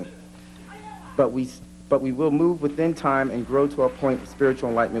stay present. But we will move within time and grow to a point of spiritual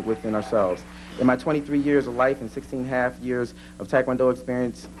enlightenment within ourselves. In my 23 years of life and 16 and a half years of Taekwondo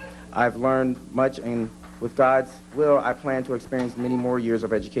experience, I've learned much, and with God's will, I plan to experience many more years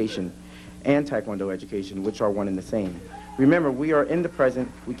of education and Taekwondo education, which are one and the same. Remember, we are in the present.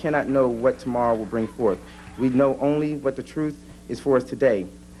 We cannot know what tomorrow will bring forth. We know only what the truth is for us today.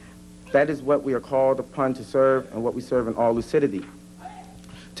 That is what we are called upon to serve, and what we serve in all lucidity.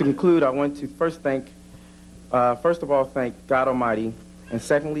 To conclude, I want to first of all thank God Almighty, and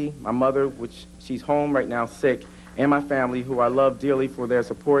secondly, my mother, which she's home right now sick, and my family, who I love dearly, for their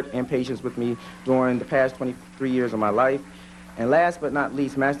support and patience with me during the past 23 years of my life. And last but not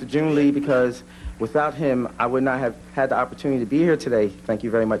least, Master Jung Lee, because without him, I would not have had the opportunity to be here today. Thank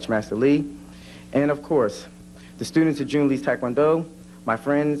you very much, Master Lee. And of course, the students of Jung Lee's Taekwondo, my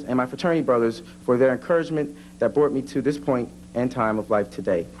friends, and my fraternity brothers for their encouragement that brought me to this point and time of life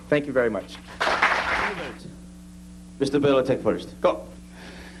today. Thank you very much. Mr. Bell will take first. Go.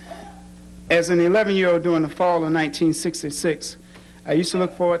 As an 11-year-old during the fall of 1966, I used to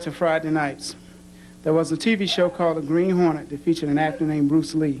look forward to Friday nights. There was a TV show called The Green Hornet that featured an actor named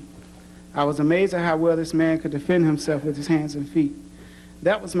Bruce Lee. I was amazed at how well this man could defend himself with his hands and feet.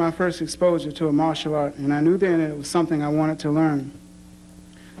 That was my first exposure to a martial art, and I knew then that it was something I wanted to learn.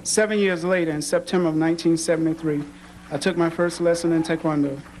 7 years later, in September of 1973, I took my first lesson in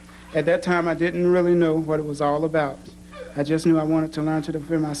Taekwondo. At that time, I didn't really know what it was all about. I just knew I wanted to learn to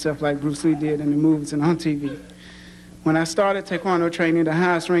defend myself like Bruce Lee did in the movies and on TV. When I started Taekwondo training, the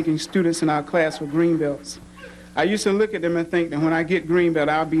highest-ranking students in our class were green belts. I used to look at them and think that when I get green belt,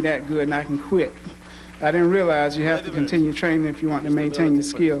 I'll be that good and I can quit. I didn't realize you have to continue training if you want to maintain your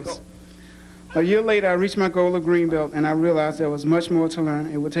skills. A year later, I reached my goal of green belt, and I realized there was much more to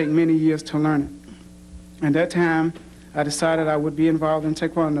learn. It would take many years to learn it. At that time, I decided I would be involved in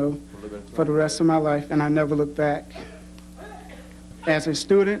Taekwondo for the rest of my life, and I never looked back. As a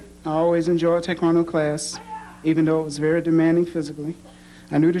student, I always enjoyed Taekwondo class, even though it was very demanding physically.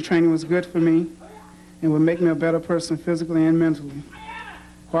 I knew the training was good for me and would make me a better person physically and mentally.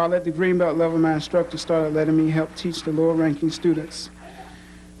 While at the green belt level, my instructor started letting me help teach the lower-ranking students.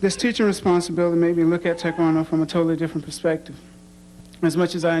 This teaching responsibility made me look at Taekwondo from a totally different perspective. As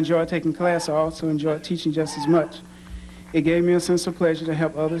much as I enjoyed taking class, I also enjoyed teaching just as much. It gave me a sense of pleasure to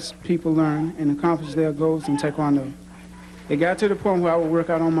help other people learn and accomplish their goals in Taekwondo. It got to the point where I would work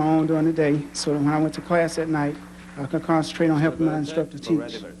out on my own during the day, so that when I went to class at night, I could concentrate on helping my instructor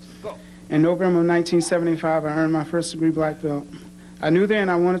teach. In November of 1975, I earned my first degree black belt. I knew then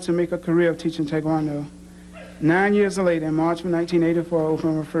I wanted to make a career of teaching Taekwondo. 9 years later, in March of 1984, I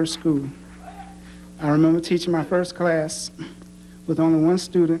opened my first school. I remember teaching my first class with only one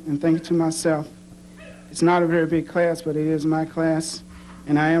student and thinking to myself, it's not a very big class, but it is my class,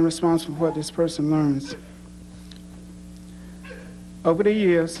 and I am responsible for what this person learns. Over the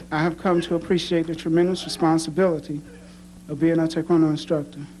years, I have come to appreciate the tremendous responsibility of being a Taekwondo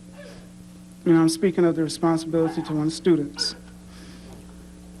instructor. And I'm speaking of the responsibility to one's students.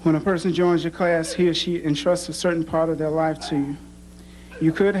 When a person joins your class, he or she entrusts a certain part of their life to you.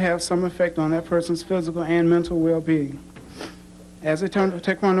 You could have some effect on that person's physical and mental well-being. As a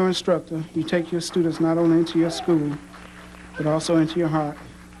Taekwondo instructor, you take your students not only into your school, but also into your heart.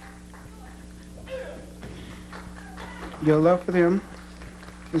 Your love for them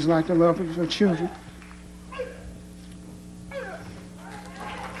is like the love of your children.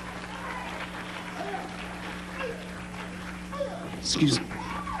 Excuse me.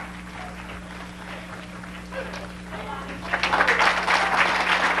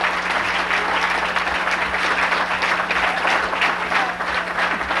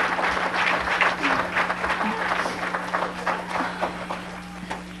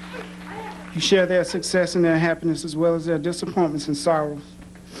 You share their success and their happiness as well as their disappointments and sorrows.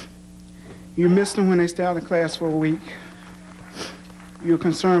 You miss them when they stay out of class for a week. You're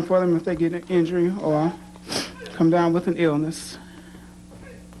concerned for them if they get an injury or come down with an illness.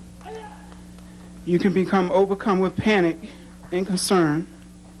 You can become overcome with panic and concern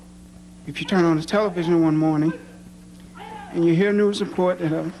if you turn on the television one morning and you hear a news report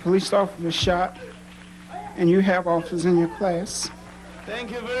that a police officer was shot and you have officers in your class.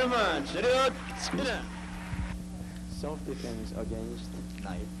 Thank you very much. Self-defense against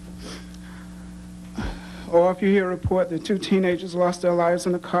knife. Or if you hear a report that 2 teenagers lost their lives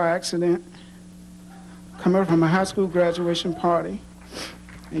in a car accident, coming from a high school graduation party,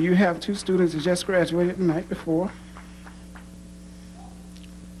 and you have 2 students that just graduated the night before.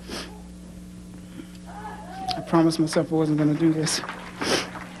 I promised myself I wasn't going to do this.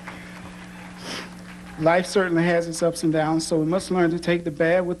 Life certainly has its ups and downs, so we must learn to take the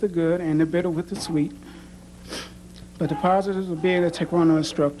bad with the good and the bitter with the sweet. But the positives of being a Taekwondo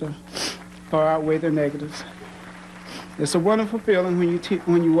instructor far outweigh the negatives. It's a wonderful feeling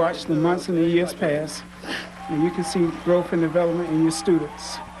when you watch the months and the years pass, and you can see growth and development in your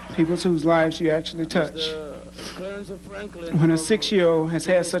students, people whose lives you actually touch. When a 6-year-old has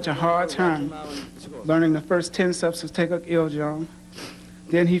had such a hard time learning the first 10 steps of Jung,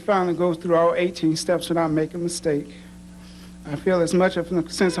 then he finally goes through all 18 steps without making a mistake. I feel as much of a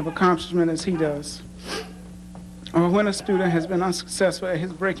sense of accomplishment as he does. Or when a student has been unsuccessful at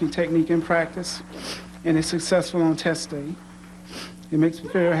his breaking technique in practice and is successful on test day, it makes me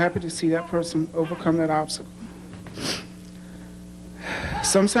very happy to see that person overcome that obstacle.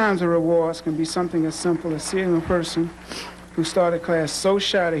 Sometimes the rewards can be something as simple as seeing a person who started class so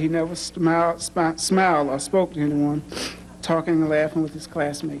shy that he never smiled or spoke to anyone, talking and laughing with his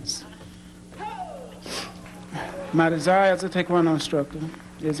classmates. My desire as a Taekwondo instructor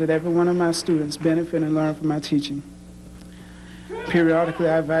is that every one of my students benefit and learn from my teaching. Periodically,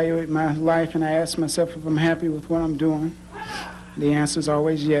 I evaluate my life and I ask myself if I'm happy with what I'm doing. The answer is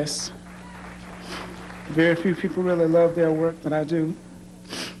always yes. Very few people really love their work, but I do.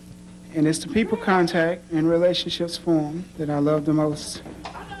 And it's the people contact and relationships formed that I love the most.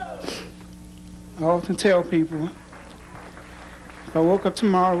 I often tell people, if I woke up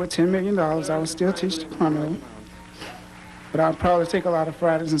tomorrow with $10 million, I would still teach Taekwondo, but I'd probably take a lot of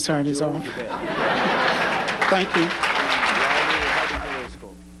Fridays and Saturdays off. Thank you.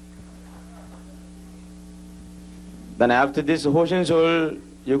 Then after this Hoshinsul,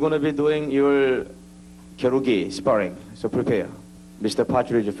 you're going to be doing your Kyorugi sparring, so prepare. Mr.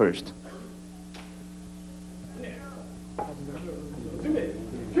 Partridge first.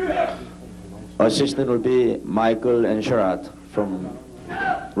 Assistant will be Michael and Sharat from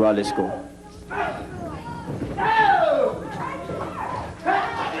Raleigh School.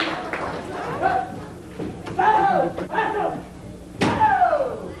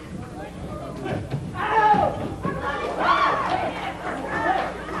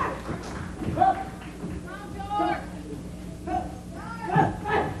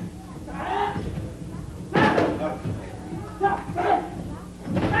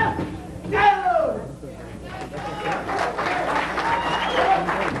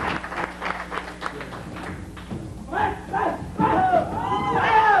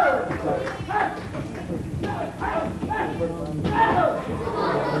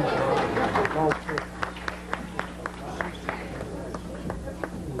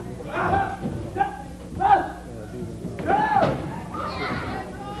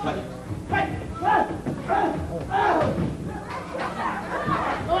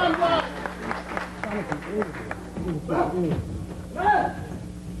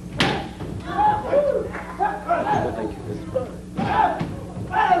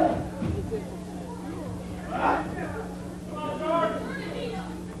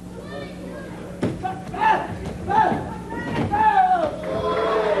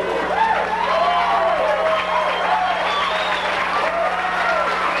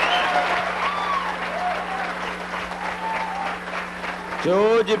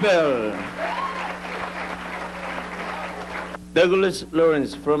 George Bell. Douglas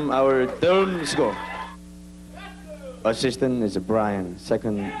Lawrence from our Durham School. Assistant is Brian,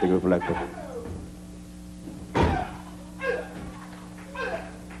 second degree black belt.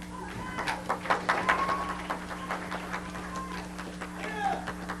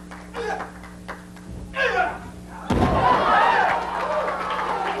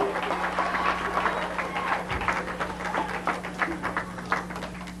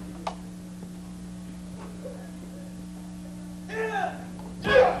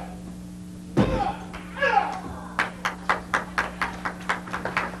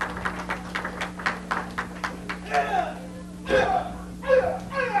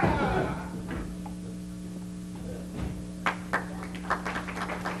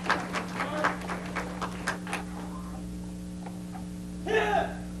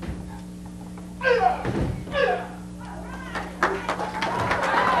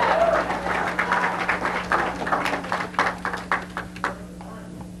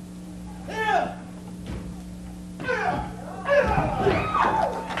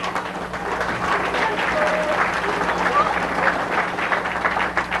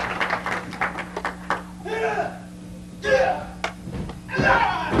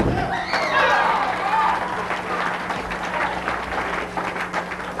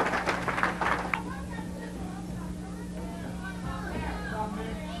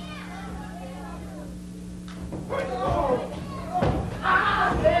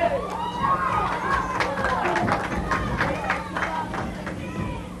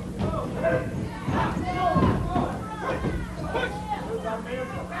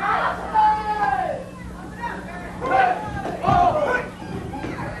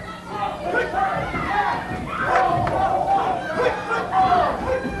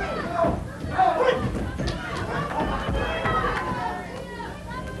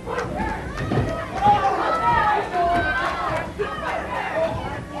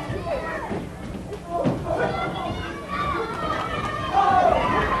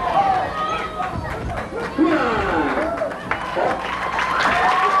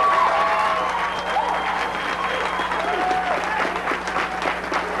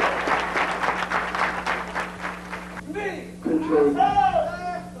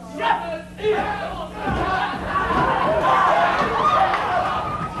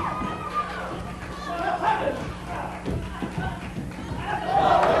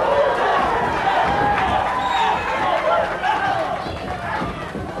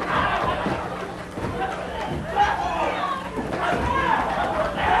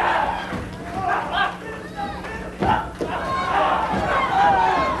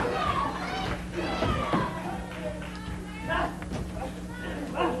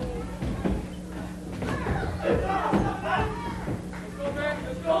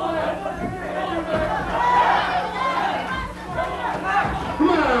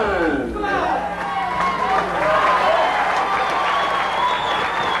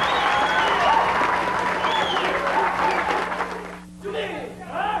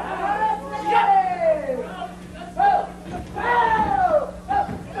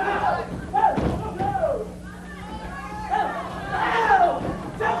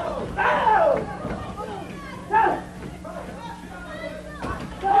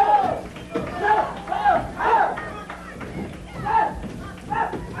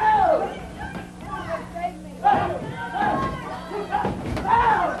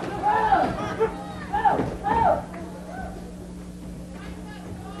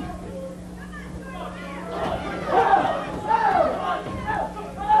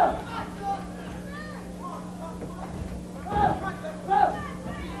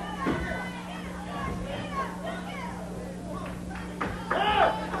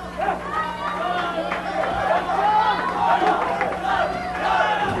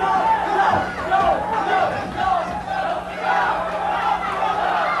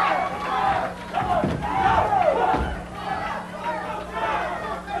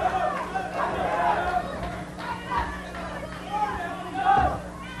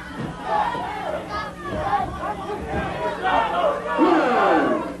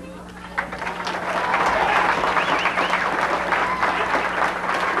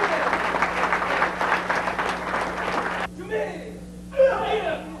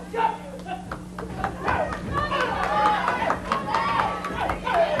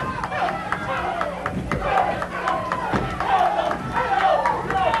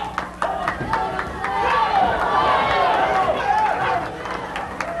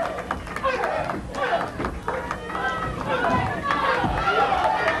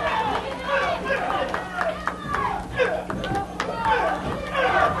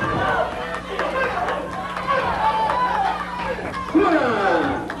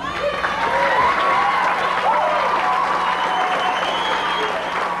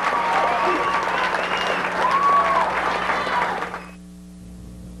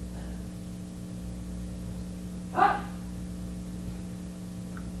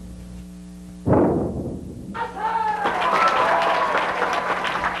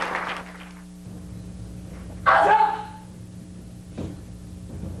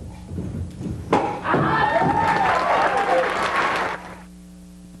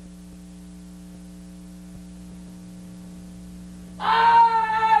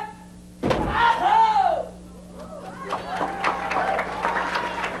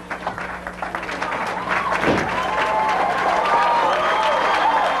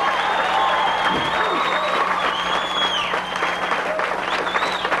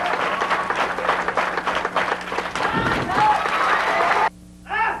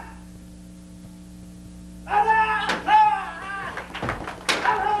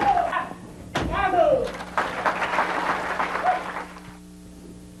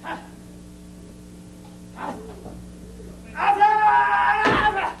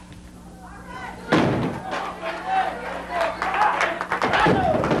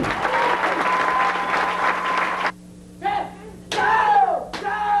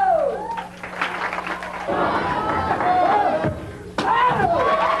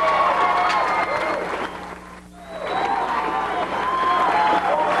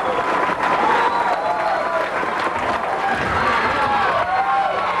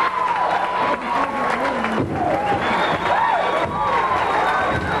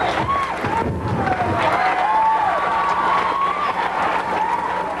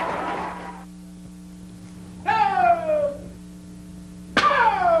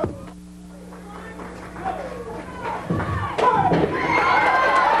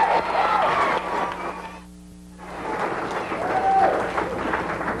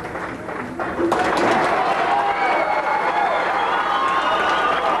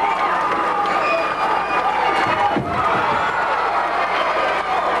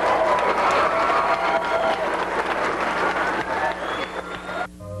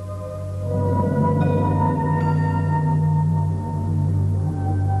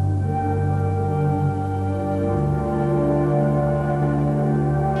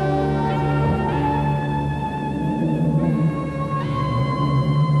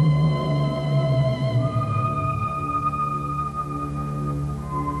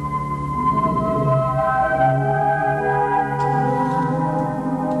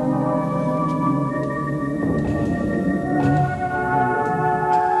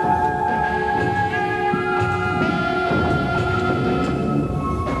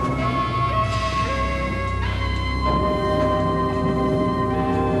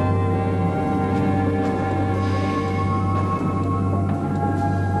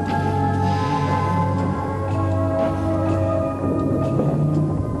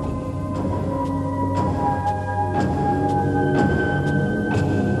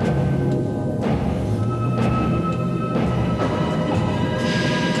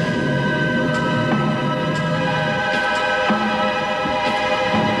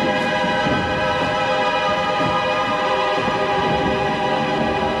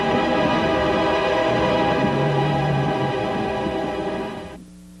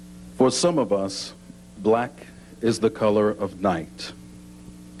 For some of us, black is the color of night,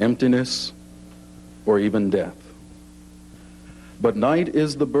 emptiness, or even death. But night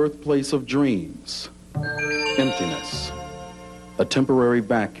is the birthplace of dreams, emptiness, a temporary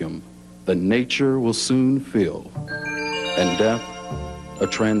vacuum that nature will soon fill, and death, a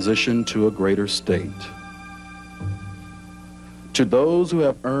transition to a greater state. To those who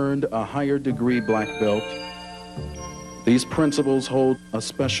have earned a higher degree black belt, these principles hold a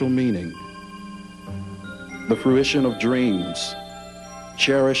special meaning. The fruition of dreams,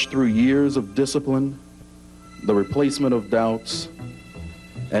 cherished through years of discipline, the replacement of doubts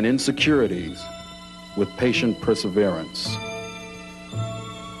and insecurities with patient perseverance.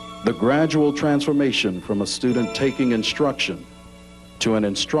 The gradual transformation from a student taking instruction to an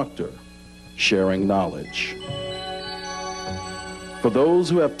instructor sharing knowledge. For those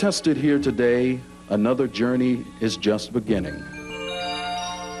who have tested here today, another journey is just beginning.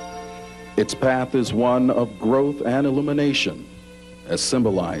 Its path is one of growth and illumination, as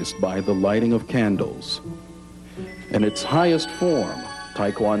symbolized by the lighting of candles. In its highest form,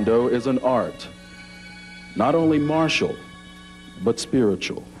 Taekwondo is an art, not only martial, but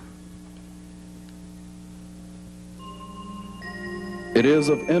spiritual. It is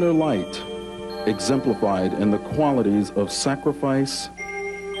of inner light, exemplified in the qualities of sacrifice,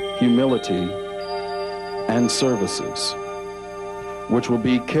 humility, and services, which will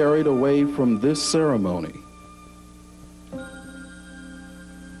be carried away from this ceremony.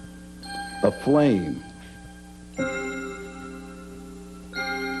 A flame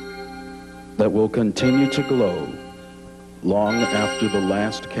that will continue to glow long after the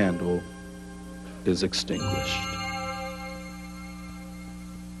last candle is extinguished.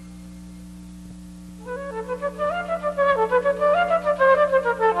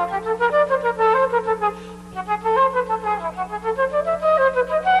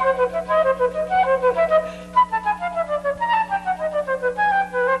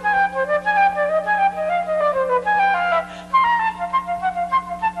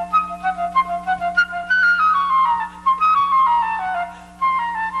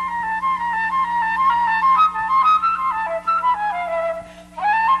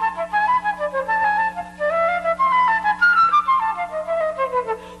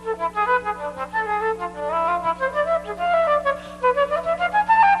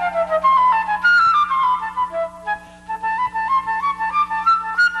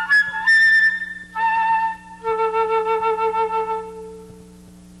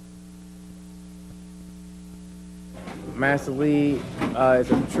 Master Lee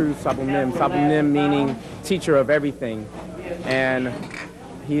is a true Sabunim. Sabunim meaning teacher of everything. And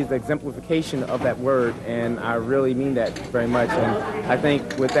he's the exemplification of that word, and I really mean that very much. And I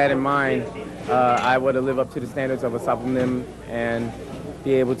think with that in mind, I would live up to the standards of a Sabunim and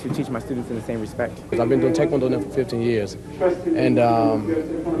be able to teach my students in the same respect. I've been doing Taekwondo now for 15 years. And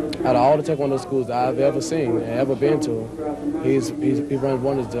out of all the Taekwondo schools I've ever seen and ever been to, he runs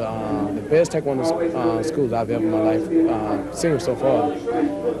one of the best Taekwondo schools I've ever in my life seen so far.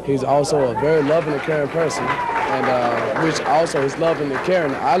 He's also a very loving and caring person, and which also his loving and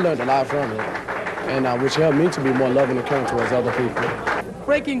caring, I learned a lot from it, and which helped me to be more loving and caring towards other people.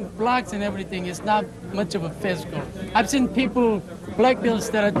 Breaking blocks and everything is not much of a physical. I've seen people, black belts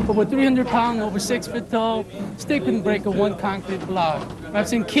that are over 300 pounds, over 6 feet tall, still couldn't break a one concrete block. I've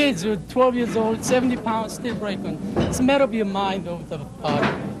seen kids who are 12 years old, 70 pounds, still break one. It's a matter of your mind over the body.